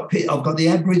rainforests. I've got the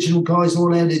Aboriginal guys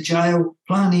all out of jail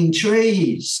planting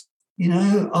trees.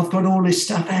 I've got all this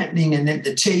stuff happening, and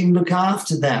the team look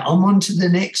after that. I'm on to the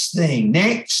next thing.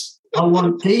 Next, I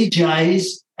want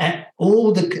DJs at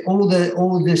all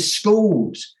the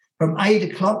schools. From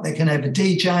 8 o'clock, they can have a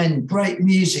DJ and great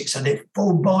music, so they're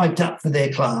full vibed up for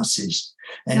their classes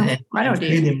and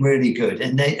feeling really good.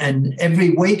 And every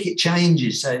week it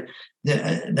changes. So they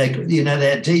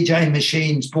have DJ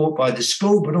machines bought by the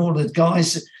school, but all the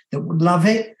guys that would love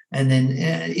it. And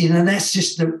then that's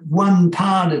just the one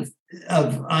part of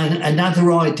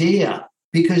another idea,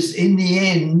 because in the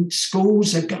end,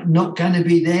 schools are not going to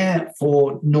be there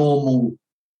for normal.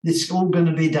 It's all going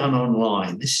to be done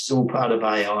online. This is all part of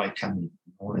AI coming.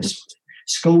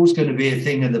 School's going to be a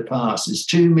thing of the past. There's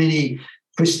too many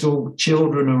crystal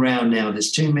children around now.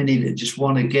 There's too many that just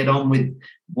want to get on with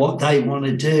what they want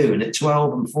to do. And at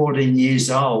 12 and 14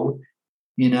 years old,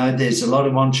 there's a lot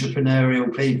of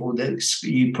entrepreneurial people that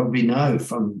you probably know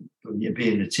from you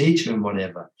being a teacher and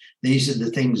whatever. These are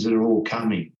the things that are all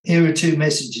coming. Here are 2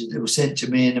 messages that were sent to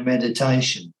me in a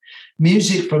meditation.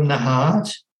 Music from the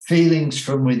heart, feelings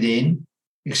from within,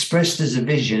 expressed as a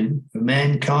vision for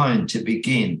mankind to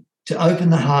begin, to open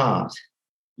the heart,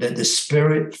 let the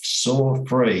spirit soar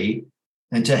free,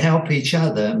 and to help each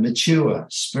other mature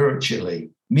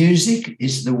spiritually. Music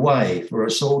is the way for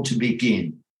us all to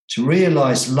begin. To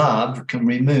realize love can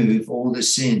remove all the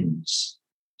sins,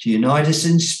 to unite us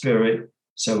in spirit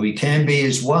so we can be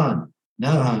as one.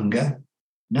 No hunger,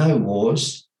 no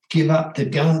wars, give up the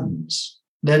guns.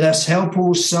 Let us help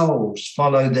all souls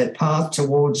follow their path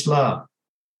towards love.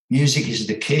 Music is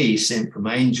the key sent from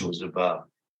angels above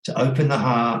to open the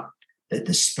heart, let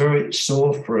the spirit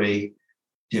soar free.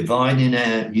 Divine in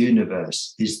our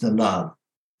universe is the love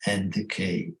and the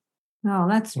key. Oh,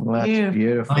 that's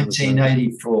beautiful.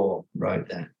 1984 wrote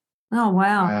that. Oh,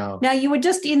 wow. Now, you were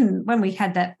just when we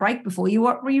had that break before,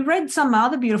 you read some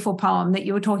other beautiful poem that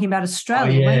you were talking about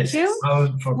Australia, weren't you?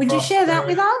 Would you share that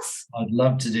with us? I'd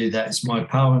love to do that. It's my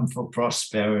poem for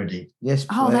prosperity. Yes,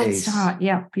 please. Oh, that's right.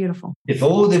 Yeah, beautiful. If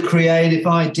all the creative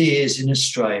ideas in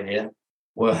Australia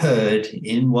were heard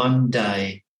in one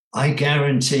day, I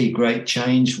guarantee great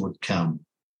change would come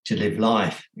to live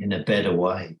life in a better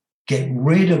way. Get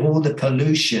rid of all the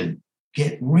pollution.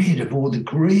 Get rid of all the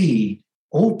greed.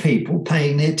 All people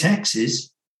paying their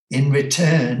taxes in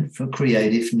return for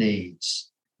creative needs.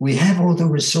 We have all the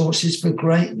resources for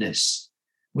greatness.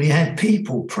 We have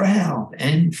people proud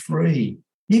and free.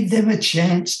 Give them a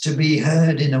chance to be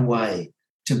heard in a way,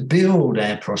 to build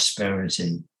our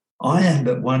prosperity. I am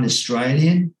but one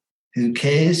Australian who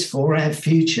cares for our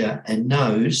future and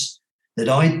knows that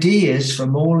ideas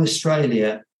from all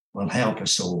Australia will help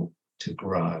us all to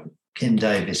grow. Ken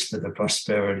Davis for the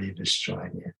prosperity of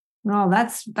Australia. Oh,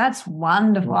 that's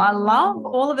wonderful. I love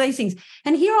all of these things.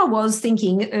 And here I was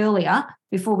thinking earlier,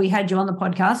 before we had you on the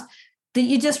podcast, that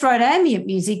you just wrote ambient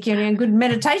music and good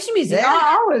meditation music. Yeah.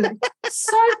 I was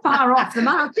so far off the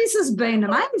mark. This has been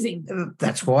amazing.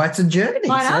 That's why it's a journey.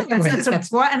 I know.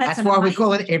 That's why we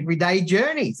call it everyday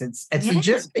journeys. It's a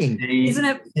journey. Isn't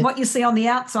it? What you see on the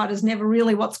outside is never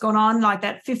really what's gone on, like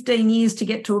that 15 years to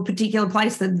get to a particular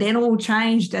place that then all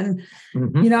changed and,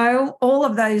 all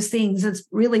of those things. It's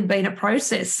really been a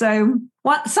process. So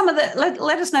what some of the,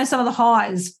 let us know some of the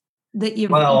highs that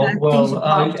you've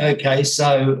okay.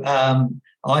 So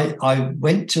I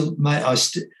went to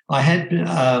I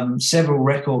had several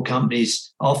record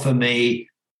companies offer me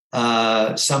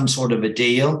some sort of a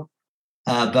deal,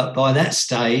 but by that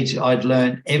stage I'd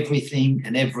learned everything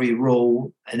and every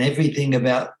rule and everything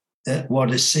about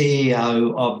what a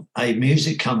CEO of a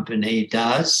music company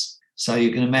does. So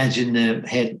you can imagine the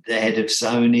head of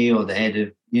Sony or the head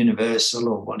of Universal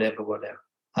or whatever.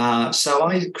 So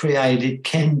I created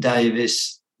Ken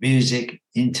Davis Music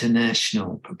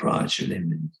International Proprietary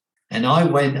Limited. And I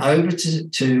went over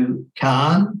to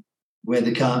Cannes, where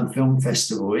the Cannes Film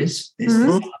Festival is. It's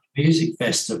the music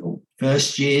festival.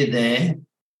 First year there,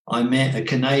 I met a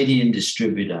Canadian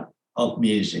distributor of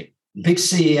music. Big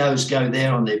CEOs go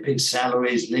there on their big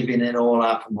salaries, living it all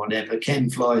up and whatever. Ken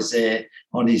flies there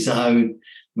on his own.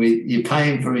 You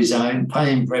pay him for his own,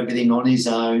 pay him for everything on his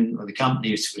own, or the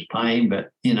company was paying,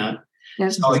 but,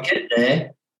 Yes. So I get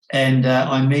there and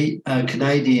I meet a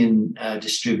Canadian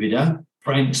distributor,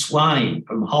 Frank Swain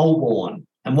from Holborn.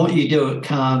 And what you do at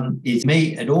Cannes is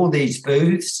meet at all these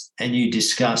booths and you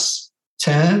discuss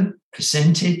term,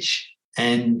 percentage,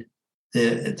 and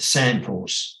the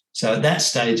samples. So at that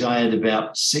stage, I had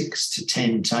about 6 to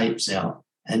 10 tapes out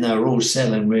and they were all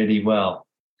selling really well.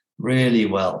 Really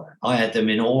well. I had them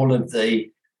in all of the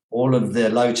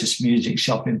Lotus Music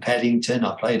Shop in Paddington.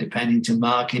 I played at Paddington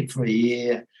Market for a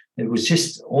year. It was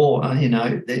just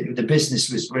the business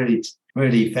was really,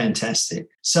 really fantastic.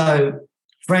 So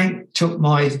Frank took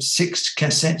my 6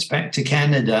 cassettes back to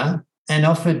Canada and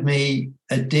offered me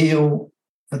a deal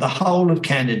for the whole of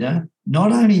Canada.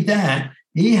 Not only that,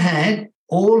 he had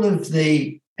all of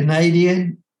the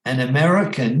Canadian and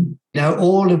American,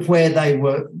 all of where they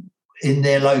were in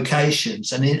their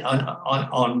locations and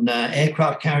on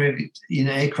aircraft carriers,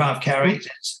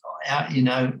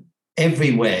 out,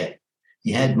 everywhere.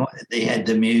 They had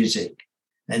the music.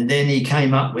 And then he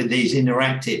came up with these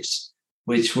interactives,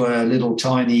 which were little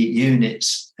tiny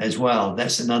units as well.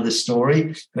 That's another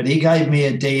story. But he gave me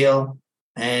a deal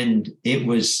and it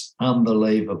was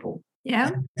unbelievable.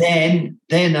 Yeah. Then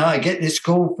I get this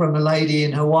call from a lady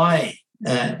in Hawaii.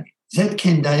 Is that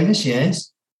Ken Davis?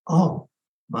 Yes. Oh,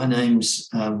 my name's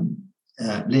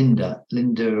Linda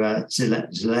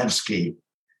Zalewski.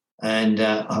 And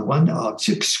I wonder, I've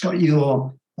just got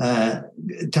your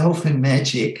Dolphin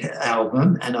Magic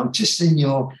album and I'm just in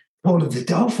your All of the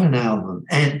Dolphin album.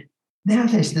 And now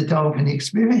there's the Dolphin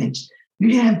Experience. Do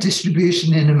you have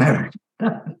distribution in America?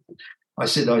 I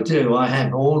said, I do. I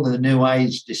have all the new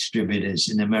age distributors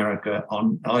in America.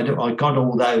 I got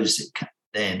all those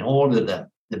then, all of the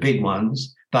big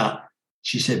ones. But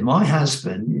she said, my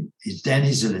husband is Danny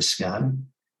Zelisko,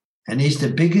 and he's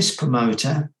the biggest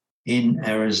promoter in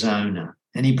Arizona.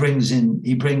 And he brings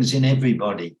in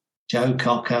everybody, Joe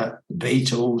Cocker, the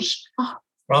Beatles,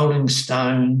 Rolling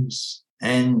Stones,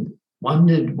 and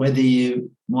wondered whether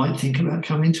you might think about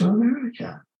coming to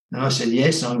America. And I said,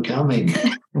 yes, I'm coming.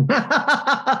 Get on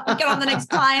the next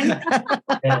plane.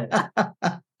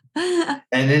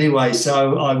 And anyway,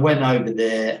 so I went over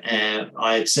there and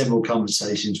I had several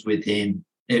conversations with him.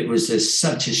 It was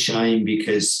such a shame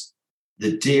because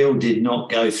the deal did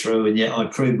not go through, and yet I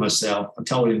proved myself. I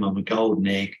told him I'm a golden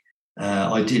egg.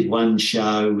 I did one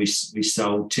show. We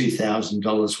sold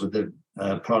 $2,000 worth of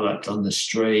product on the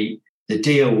street. The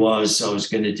deal was I was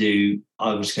going to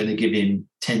give him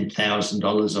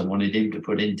 $10,000. I wanted him to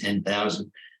put in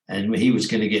 $10,000. And he was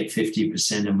going to get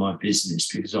 50% of my business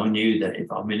because I knew that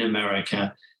if I'm in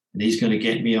America and he's going to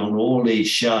get me on all these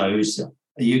shows,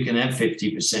 you can have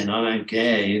 50%. I don't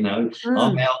care,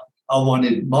 I'm out.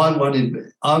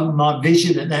 My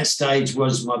vision at that stage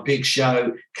was my big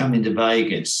show coming to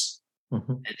Vegas.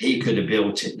 Mm-hmm. And he could have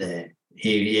built it there.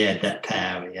 He had that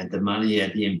power. He had the money, he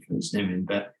had the influence and everything.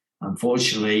 But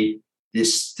unfortunately,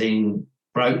 this thing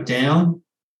broke down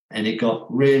and it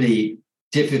got really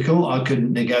difficult. I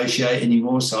couldn't negotiate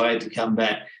anymore, so I had to come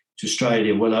back to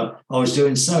Australia. Well, I was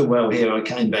doing so well here. I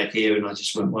came back here and I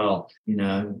just went, well,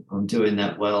 I'm doing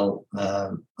that well. I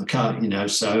can't,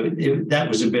 so that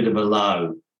was a bit of a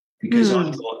low because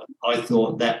I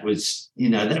thought that was,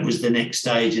 that was the next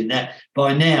stage, and that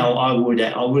by now I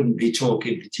wouldn't be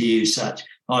talking to you such.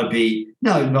 I'd be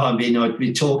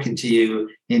talking to you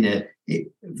in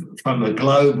from a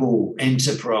global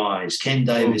enterprise. Ken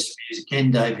Davis Music,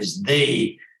 Ken Davis,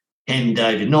 the Ken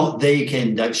Davis, not the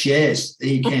Ken Davis. Yes,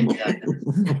 the Ken Davis.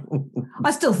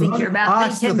 I still think you're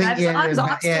about the Ken Davis.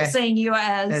 I'm still seeing you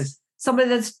as somebody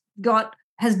that's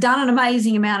has done an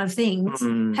amazing amount of things,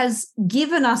 has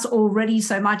given us already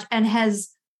so much, and has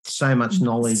so much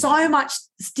knowledge, so much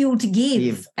still to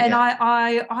give. And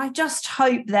I just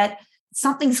hope that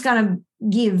something's going to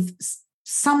give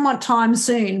somewhat time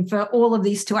soon for all of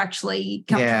this to actually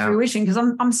come to fruition, because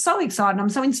I'm so excited. I'm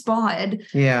so inspired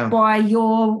by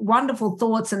your wonderful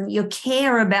thoughts and your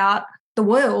care about the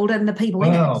world and the people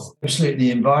in it. Absolutely,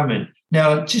 the environment.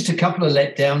 Now, just a couple of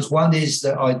letdowns. One is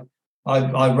that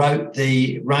I wrote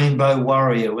the Rainbow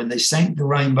Warrior. When they sank the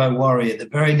Rainbow Warrior, the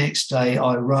very next day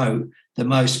I wrote the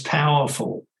most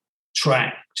powerful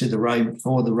track for the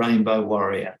Rainbow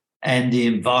Warrior and the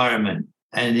environment.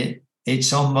 And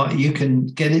it's on you can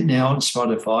get it now on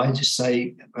Spotify. Just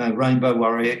say Rainbow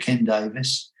Warrior, Ken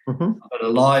Davis. I've got a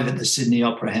live at the Sydney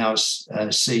Opera House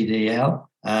CD out.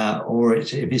 Or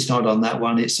if it's not on that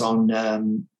one, it's on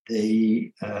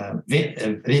the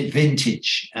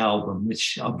Vintage album,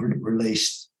 which I've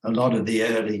released a lot of the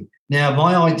early. Now,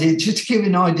 my idea, just to give you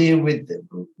an idea with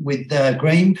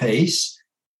Greenpeace,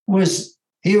 was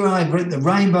here I've written the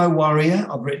Rainbow Warrior,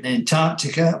 I've written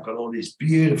Antarctica, I've got all this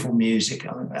beautiful music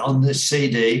on the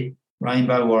CD,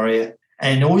 Rainbow Warrior,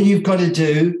 and all you've got to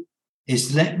do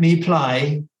is let me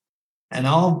play, and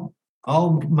I'll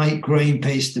make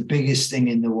Greenpeace the biggest thing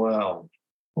in the world.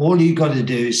 All you got to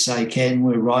do is say, Ken,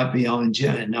 we're right behind you,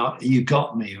 and you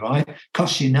got me, right?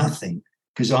 Costs you nothing,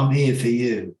 because I'm here for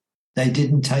you. They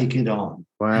didn't take it on.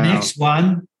 Wow. The next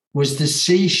one was the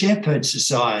Sea Shepherd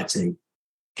Society.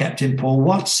 Captain Paul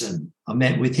Watson. I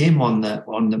met with him on the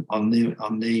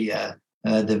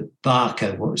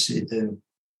Barker. What was it? The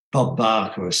Bob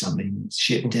Barker or something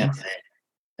ship down there.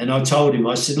 And I told him,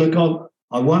 I said, look,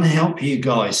 I want to help you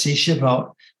guys. Sea Shepherd.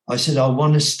 I said, I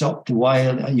want to stop the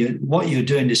whale. What you're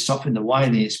doing is stopping the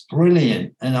whaling. It's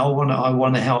brilliant, and I want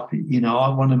to help. I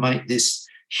want to make this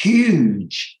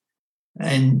huge.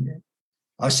 And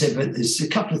I said, but there's a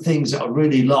couple of things that I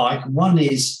really like. One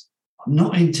is I'm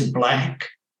not into black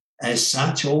as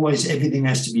such. Always everything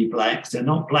has to be black. They're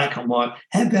not black and white.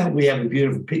 How about we have a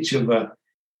beautiful picture of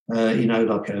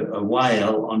like a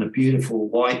whale on a beautiful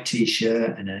white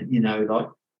T-shirt and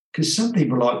because some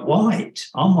people like white.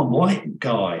 I'm a white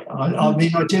guy. I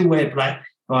mean, I do wear black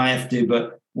if I have to,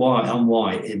 but white, I'm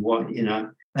white and white,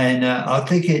 And I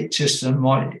think it just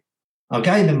might. I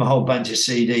gave them a whole bunch of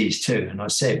CDs too, and I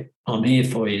said, I'm here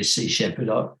for you, Sea Shepherd.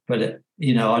 But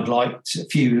I'd like a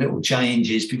few little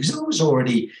changes because I was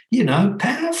already,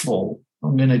 powerful.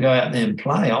 I'm going to go out there and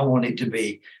play. I want it to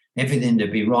be everything to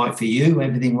be right for you,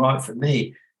 everything right for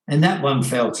me. And that one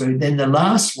fell through. Then the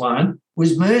last one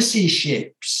was Mercy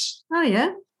Ships. Oh,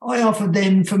 yeah. I offered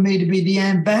them for me to be the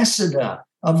ambassador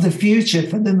of the future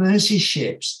for the Mercy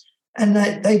Ships. And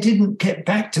they didn't get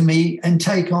back to me and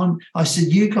take on. I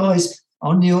said, you guys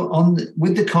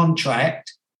with the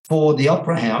contract for the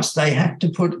Opera House, they have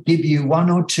to give you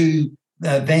one or two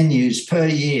venues per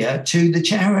year to the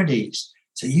charities.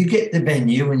 So you get the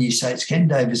venue and you say it's Ken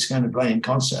Davis going to play in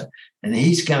concert, and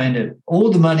all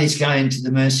the money's going to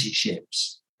the Mercy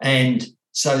Ships. And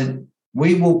so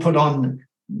we will put on.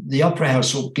 The Opera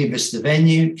House will give us the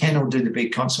venue. Ken will do the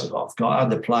big concert. I've got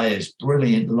other players,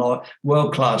 brilliant,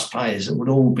 world-class players that would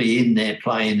all be in there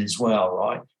playing as well,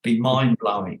 right? Be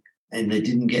mind-blowing. And they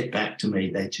didn't get back to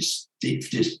me. It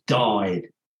just died,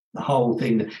 the whole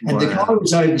thing. And The guy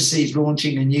was overseas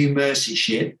launching a new Mercy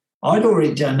ship. I'd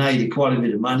already donated quite a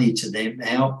bit of money to them to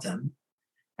help them.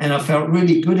 And I felt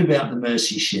really good about the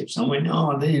Mercy ships. I went,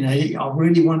 I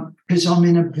really want, because I'm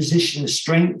in a position of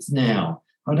strength now.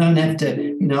 I don't have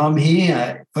to, I'm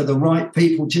here for the right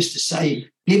people just to say,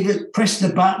 press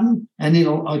the button and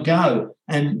I'll go.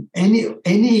 And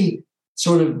any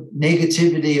sort of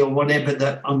negativity or whatever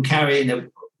that I'm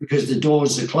carrying because the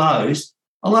doors are closed,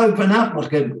 I'll open up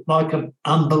like a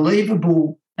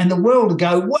unbelievable, and the world will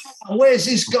go, wow, where's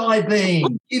this guy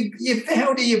been?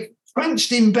 You've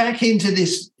crunched him back into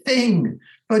this thing.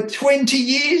 For 20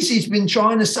 years he's been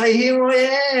trying to say, here I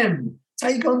am.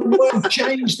 Take on the world,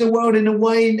 change the world in a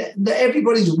way that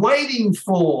everybody's waiting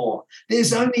for.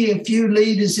 There's only a few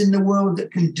leaders in the world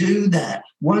that can do that.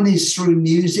 One is through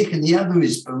music and the other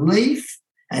is belief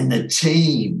and the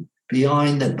team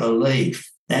behind the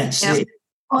belief. That's it.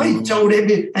 I told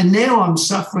everybody, and now I'm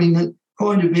suffering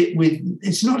quite a bit with,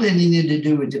 it's not anything to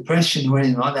do with depression or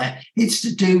anything like that. It's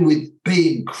to do with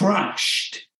being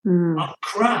crushed. I'm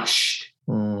crushed.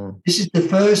 This is the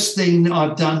first thing that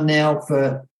I've done now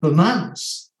for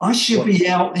months. I should be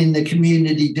out in the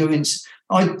community doing.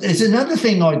 There's another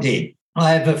thing I did.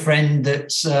 I have a friend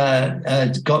that's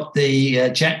got the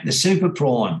Jack the Super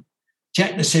Prawn.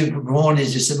 Jack the Super Prawn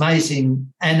is this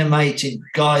amazing animated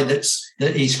guy that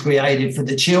he's created for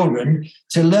the children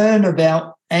to learn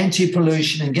about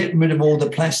anti-pollution and getting rid of all the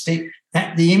plastic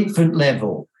at the infant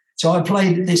level. So I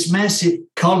played at this massive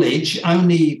college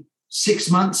only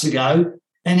 6 months ago,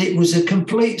 and it was a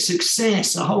complete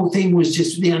success. The whole thing was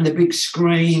just on the big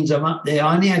screens. I'm up there.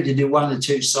 I only had to do 1 or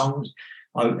 2 songs,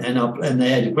 and they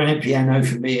had a grand piano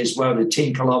for me as well to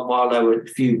tinkle on while they were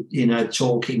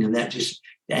talking, and that just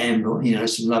some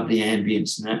lovely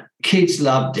ambience and that. Kids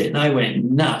loved it. They went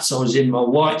nuts. I was in my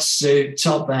white suit,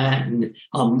 top hat, and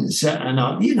I'm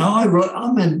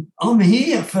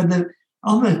here for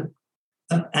I'm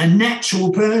a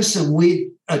natural person with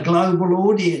a global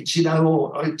audience,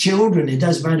 or children. It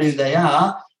doesn't matter who they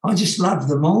are. I just love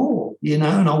them all, and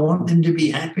I want them to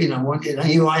be happy. And I want,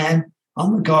 here I am.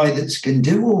 I'm a guy that can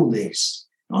do all this.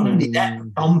 Not only that,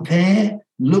 compare,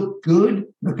 look good,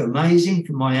 look amazing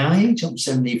for my age. I'm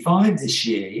 75 this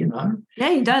year, Yeah,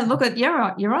 you don't look at. You're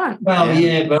right. Well,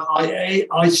 yeah, but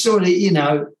I sort of,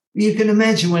 you can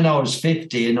imagine when I was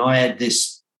 50 and I had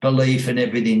this belief and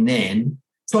everything then.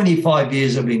 25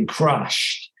 years I've been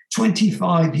crushed.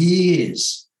 25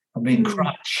 years I've been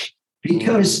crushed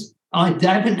because I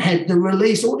haven't had the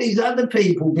release. All these other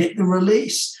people get the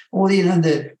release. All,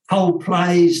 the whole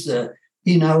plays,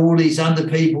 all these other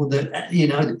people that,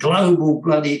 the global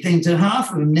bloody things, and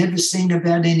half of them never sing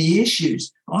about any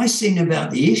issues. I sing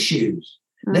about the issues.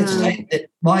 Let's take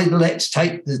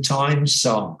the time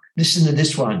song. Listen to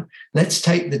this one. Let's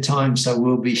take the time so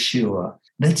we'll be sure.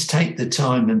 Let's take the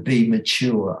time and be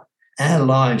mature. Our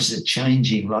lives are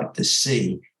changing like the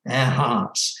sea, our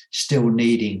hearts still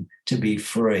needing to be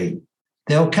free.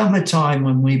 There'll come a time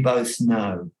when we both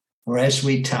know, for as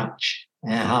we touch,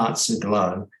 our hearts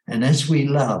aglow, and as we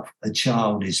love, a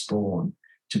child is born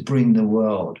to bring the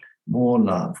world more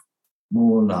love,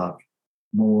 more love,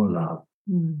 more love.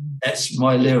 That's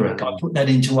my lyric. I put that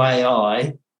into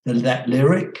AI, that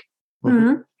lyric,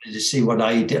 to see what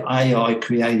AI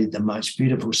created, the most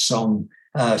beautiful song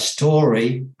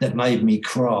story that made me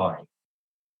cry.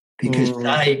 Because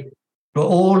for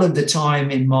all of the time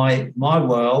in my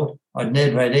world, I'd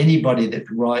never had anybody that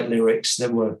could write lyrics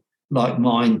that were like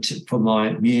mine for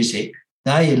my music.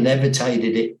 They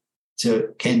levitated it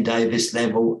to Ken Davis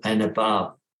level and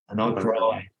above, and I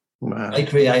cried. Wow. They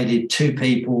created 2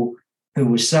 people who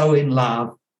were so in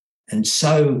love and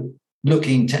so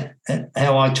looking to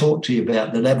how I talked to you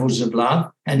about the levels of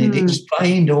love, and it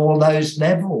explained all those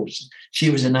levels. She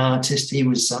was an artist, he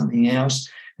was something else,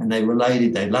 and they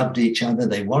related, they loved each other,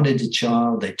 they wanted a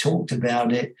child, they talked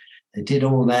about it, they did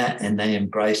all that, and they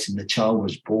embraced, and the child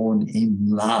was born in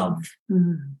love,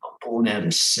 not born out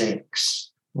of sex.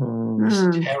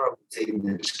 This terrible thing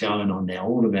that's going on now,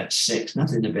 all about sex,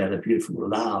 nothing about a beautiful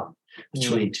love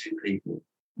between 2 people.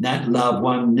 That love,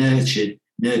 one nurtures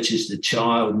the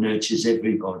child, nurtures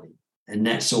everybody, and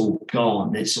that's all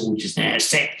gone. It's all just now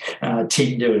sex,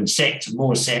 Tinder and sex,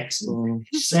 more sex.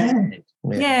 It's sad.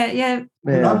 Yeah.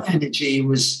 Love energy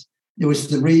was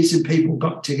the reason people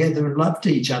got together and loved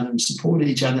each other and supported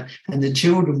each other, and the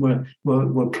children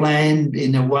were planned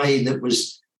in a way that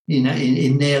was,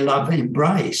 in their love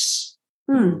embrace.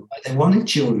 They wanted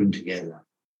children together.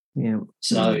 Yeah.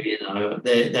 So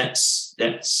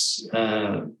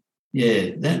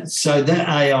so that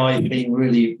AI thing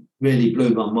really, really blew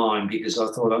my mind, because I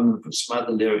thought I'm going to put some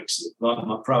other lyrics, like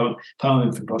my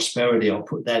poem for prosperity. I'll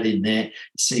put that in there and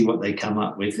see what they come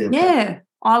up with. Yeah.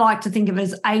 I like to think of it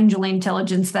as angel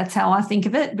intelligence. That's how I think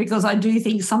of it, because I do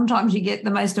think sometimes you get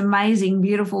the most amazing,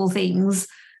 beautiful things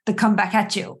that come back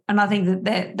at you. And I think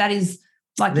that is,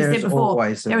 like you said before,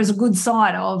 there is a good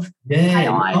side of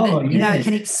AI that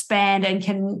can expand and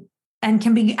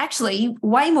can be actually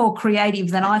way more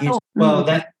creative than I thought.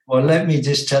 Well, let me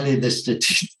just tell you the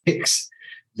statistics.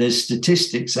 The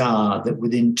statistics are that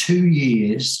within 2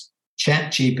 years,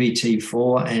 ChatGPT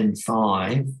 4 and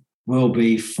 5 will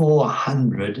be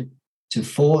 400 to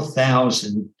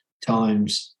 4,000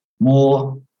 times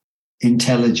more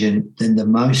intelligent than the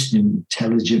most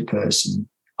intelligent person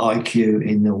IQ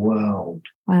in the world.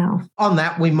 Wow. On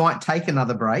that, we might take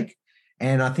another break,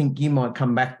 and I think you might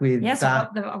come back with... Yes,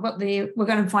 I've got we're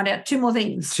going to find out 2 more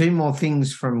things. 2 more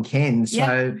things from Ken. Yep.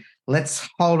 So let's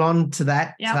hold on to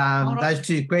that, those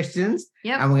 2 questions,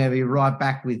 and we're going to be right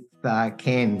back with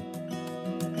Ken.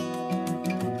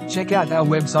 Check out our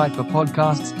website for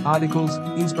podcasts, articles,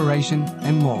 inspiration,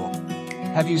 and more.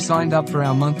 Have you signed up for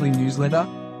our monthly newsletter?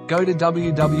 Go to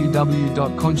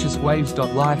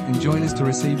www.consciouswaves.life and join us to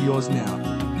receive yours now.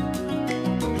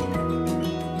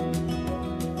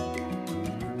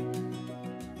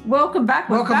 welcome back.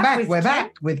 Welcome back. We're Ken.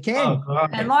 back with Ken. Oh,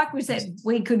 And like we said,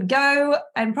 we could go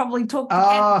and probably talk to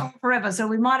Ken forever. So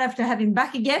we might have to have him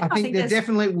back again. I think there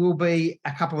definitely will be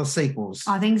a couple of sequels.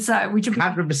 I think so. Which would be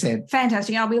 100%.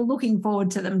 fantastic. I'll be looking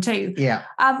forward to them too. Yeah.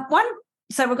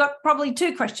 So we've got probably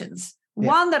two questions. Yeah.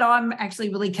 One that I'm actually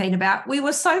really keen about. We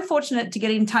were so fortunate to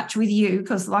get in touch with you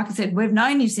because, like I said, we've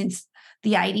known you since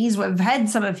the 80s. We've had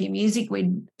some of your music.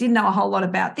 We didn't know a whole lot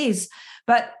about this.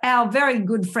 But our very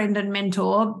good friend and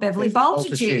mentor, Beverly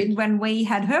Bultitude, when we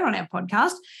had her on our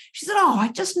podcast, she said, I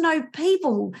just know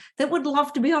people that would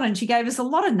love to be on. And she gave us a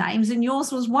lot of names, and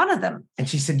yours was one of them. And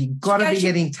she said, you've got to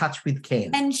get in touch with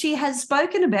Ken. And she has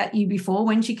spoken about you before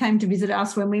when she came to visit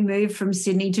us when we moved from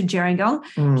Sydney to Gerringong.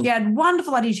 She had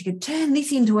wonderful ideas. She could turn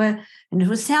this into a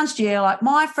sound studio like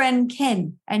my friend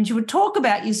Ken, and she would talk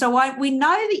about you. So we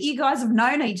know that you guys have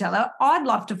known each other. I'd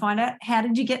love to find out, how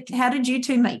did you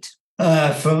two meet?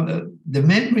 From the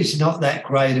memory's not that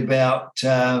great about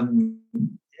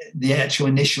the actual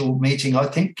initial meeting. I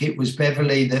think it was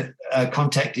Beverly that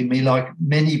contacted me, like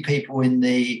many people in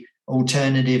the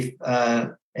alternative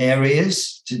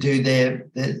areas, to do their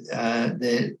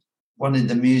wanted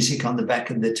the music on the back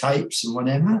of the tapes and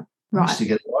whatever. Right. I used to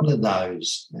get a lot of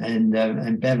those,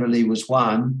 and Beverly was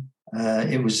one.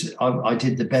 It was I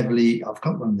did the Beverly. I've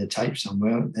got one of the tapes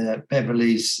somewhere.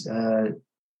 Beverly's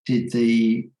did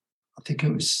the. I think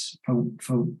it was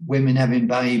for women having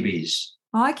babies.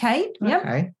 Okay. Yep.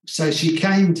 Okay. So she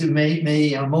came to meet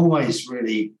me. I'm always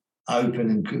really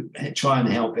open and try and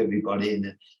help everybody.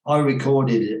 And I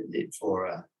recorded it for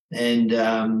her. And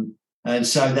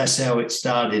so that's how it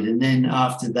started. And then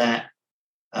after that,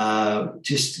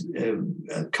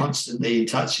 constantly in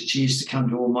touch. She used to come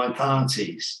to all my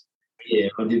parties. Yeah,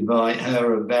 I'd invite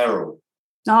her and Beryl.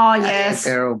 Oh, yes.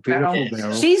 Beryl, beautiful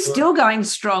Beryl. She's still going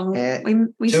strong. Yeah.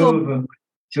 We saw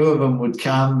Two of them would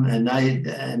come, and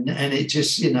it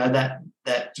just, that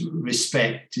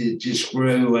respect, it just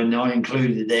grew, and I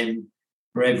included them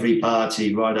for every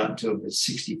party right up to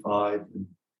 65 and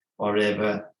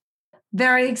whatever.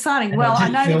 Very exciting. And well, I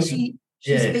know that she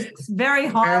yeah. speaks very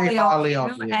highly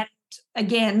of you. And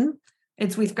again,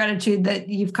 it's with gratitude that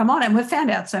you've come on and we've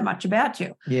found out so much about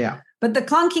you. Yeah. But the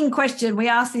clunking question, we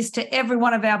ask this to every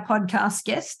one of our podcast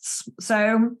guests.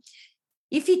 So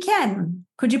if you can,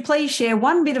 could you please share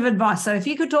one bit of advice? So if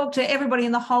you could talk to everybody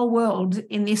in the whole world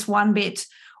in this one bit,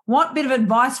 what bit of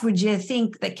advice would you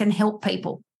think that can help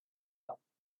people?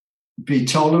 Be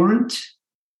tolerant,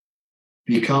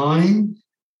 be kind,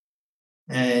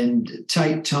 and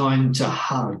take time to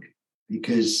hug,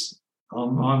 because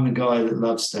I'm a guy that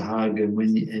loves to hug,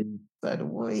 and So do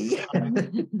we.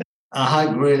 a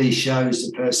hug really shows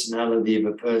the personality of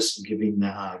a person giving the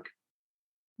hug.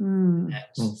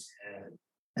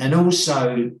 And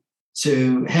also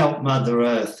to help Mother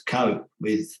Earth cope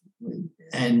with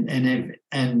and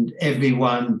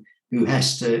everyone who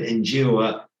has to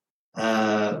endure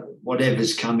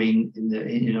whatever's coming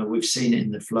we've seen it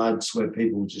in the floods, where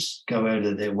people just go out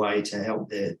of their way to help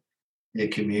their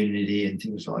community and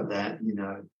things like that,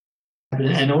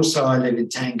 And also I live in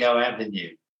Tango Avenue,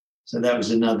 so that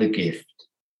was another gift.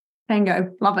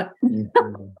 Tango, love it.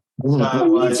 So, I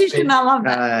love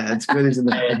that. That's good,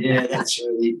 isn't it? Yeah, that's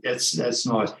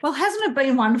nice. Well, hasn't it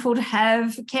been wonderful to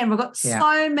have Ken? We've got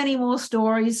so many more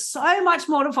stories, so much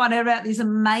more to find out about this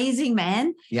amazing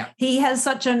man. Yeah. He has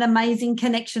such an amazing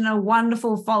connection, a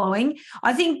wonderful following.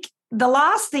 I think the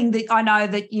last thing that I know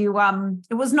that you,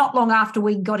 it was not long after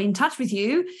we got in touch with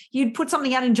you, you'd put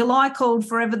something out in July called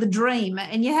Forever the Dream,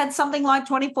 and you had something like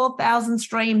 24,000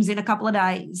 streams in a couple of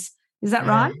days. Is that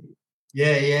right?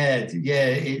 Yeah.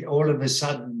 It all of a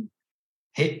sudden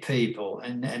hit people,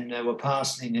 and they were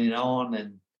passing it on,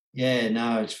 and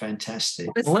it's fantastic.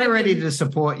 We're ready to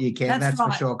support you, Ken. That's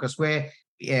right. For sure, because we're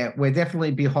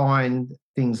definitely behind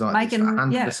things like this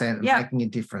 100%, making a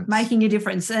difference. Making a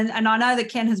difference. And I know that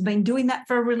Ken has been doing that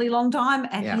for a really long time,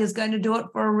 and he is going to do it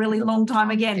for a really long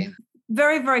time again. Yeah.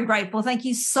 Very, very grateful. Thank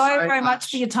you so very much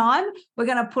for your time. We're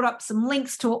going to put up some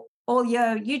links to all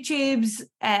your YouTubes,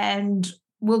 and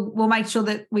we'll make sure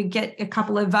that we get a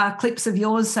couple of clips of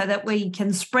yours so that we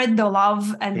can spread the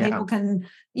love and people can,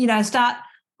 start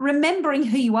remembering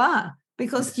who you are,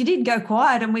 because you did go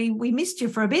quiet and we missed you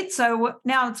for a bit. So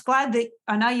now it's glad that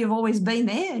I know you've always been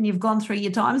there and you've gone through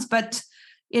your times, but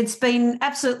it's been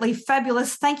absolutely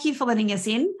fabulous. Thank you for letting us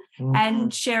in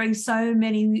and sharing so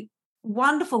many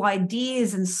wonderful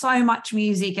ideas and so much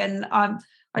music. And I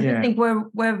just think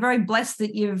we're very blessed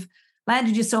that you've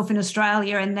landed yourself in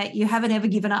Australia and that you haven't ever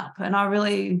given up. And I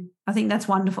think that's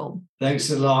wonderful. Thanks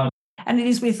a lot. And it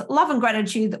is with love and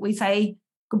gratitude that we say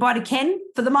goodbye to Ken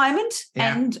for the moment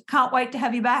and can't wait to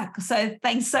have you back. So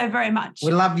thanks so very much.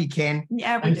 We love you, Ken.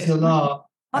 Yeah, we Thanks a lot.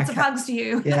 Lots of hugs to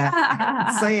you.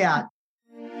 Yeah. See ya.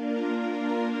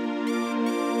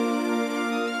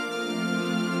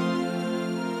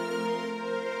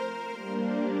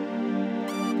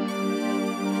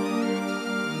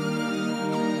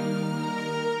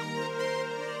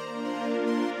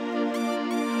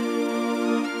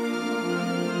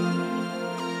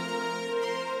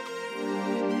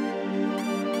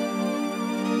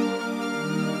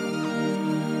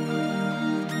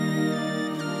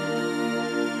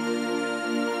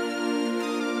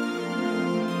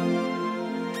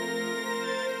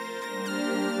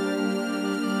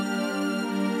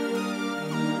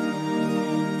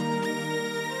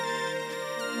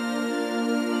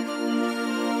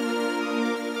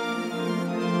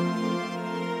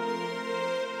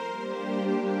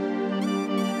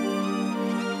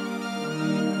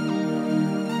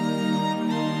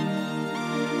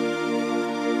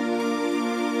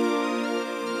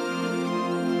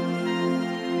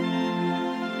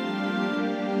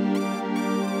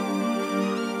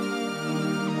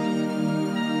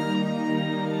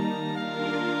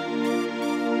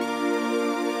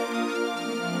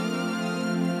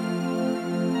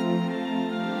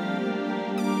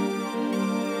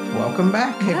 Welcome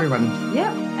back, everyone.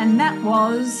 Yep. And that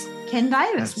was Ken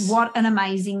Davis. What an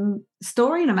amazing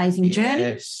story, an amazing journey.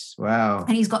 Yes. Wow.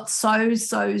 And he's got so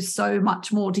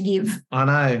much more to give. I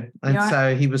know. And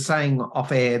so he was saying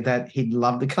off air that he'd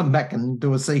love to come back and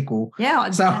do a sequel. Yeah.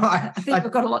 So I think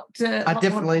we've got a lot to. I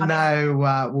definitely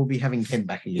know we'll be having Ken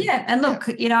back again. Yeah. And look,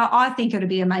 I think it would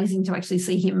be amazing to actually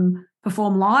see him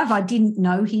perform live. I didn't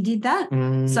know he did that.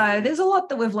 So there's a lot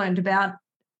that we've learned about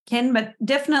Ken, but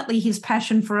definitely his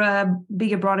passion for a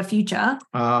bigger, brighter future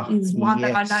is one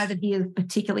that I know that he is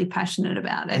particularly passionate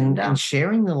about. And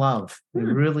sharing the love. It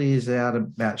really is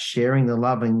about sharing the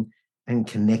love and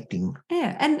connecting.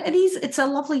 Yeah, and it's a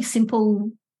lovely,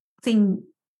 simple thing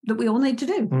that we all need to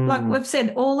do. Like we've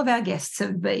said, all of our guests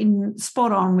have been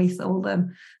spot on with all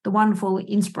the wonderful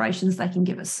inspirations they can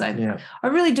give us. So I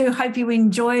really do hope you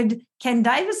enjoyed Ken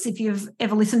Davis. If you've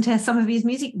ever listened to some of his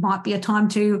music, might be a time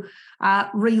to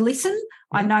re-listen.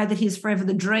 I know that his Forever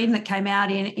the Dream that came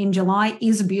out in July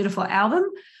is a beautiful album.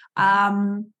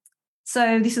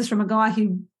 So this is from a guy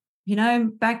who,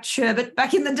 backed Sherbet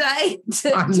back in the day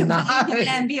to be an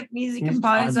ambient music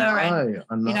composer. I know.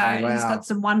 Wow. He's got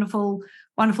some wonderful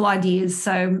ideas.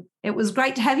 So it was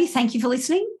great to have you. Thank you for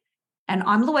listening. And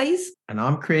I'm Louise. And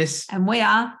I'm Chris. And we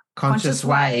are Conscious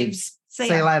Waves. See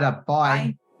you later.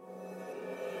 Bye.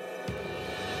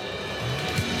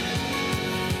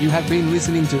 You have been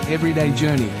listening to Everyday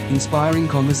Journey, Inspiring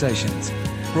Conversations.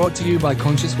 Brought to you by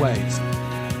Conscious Waves.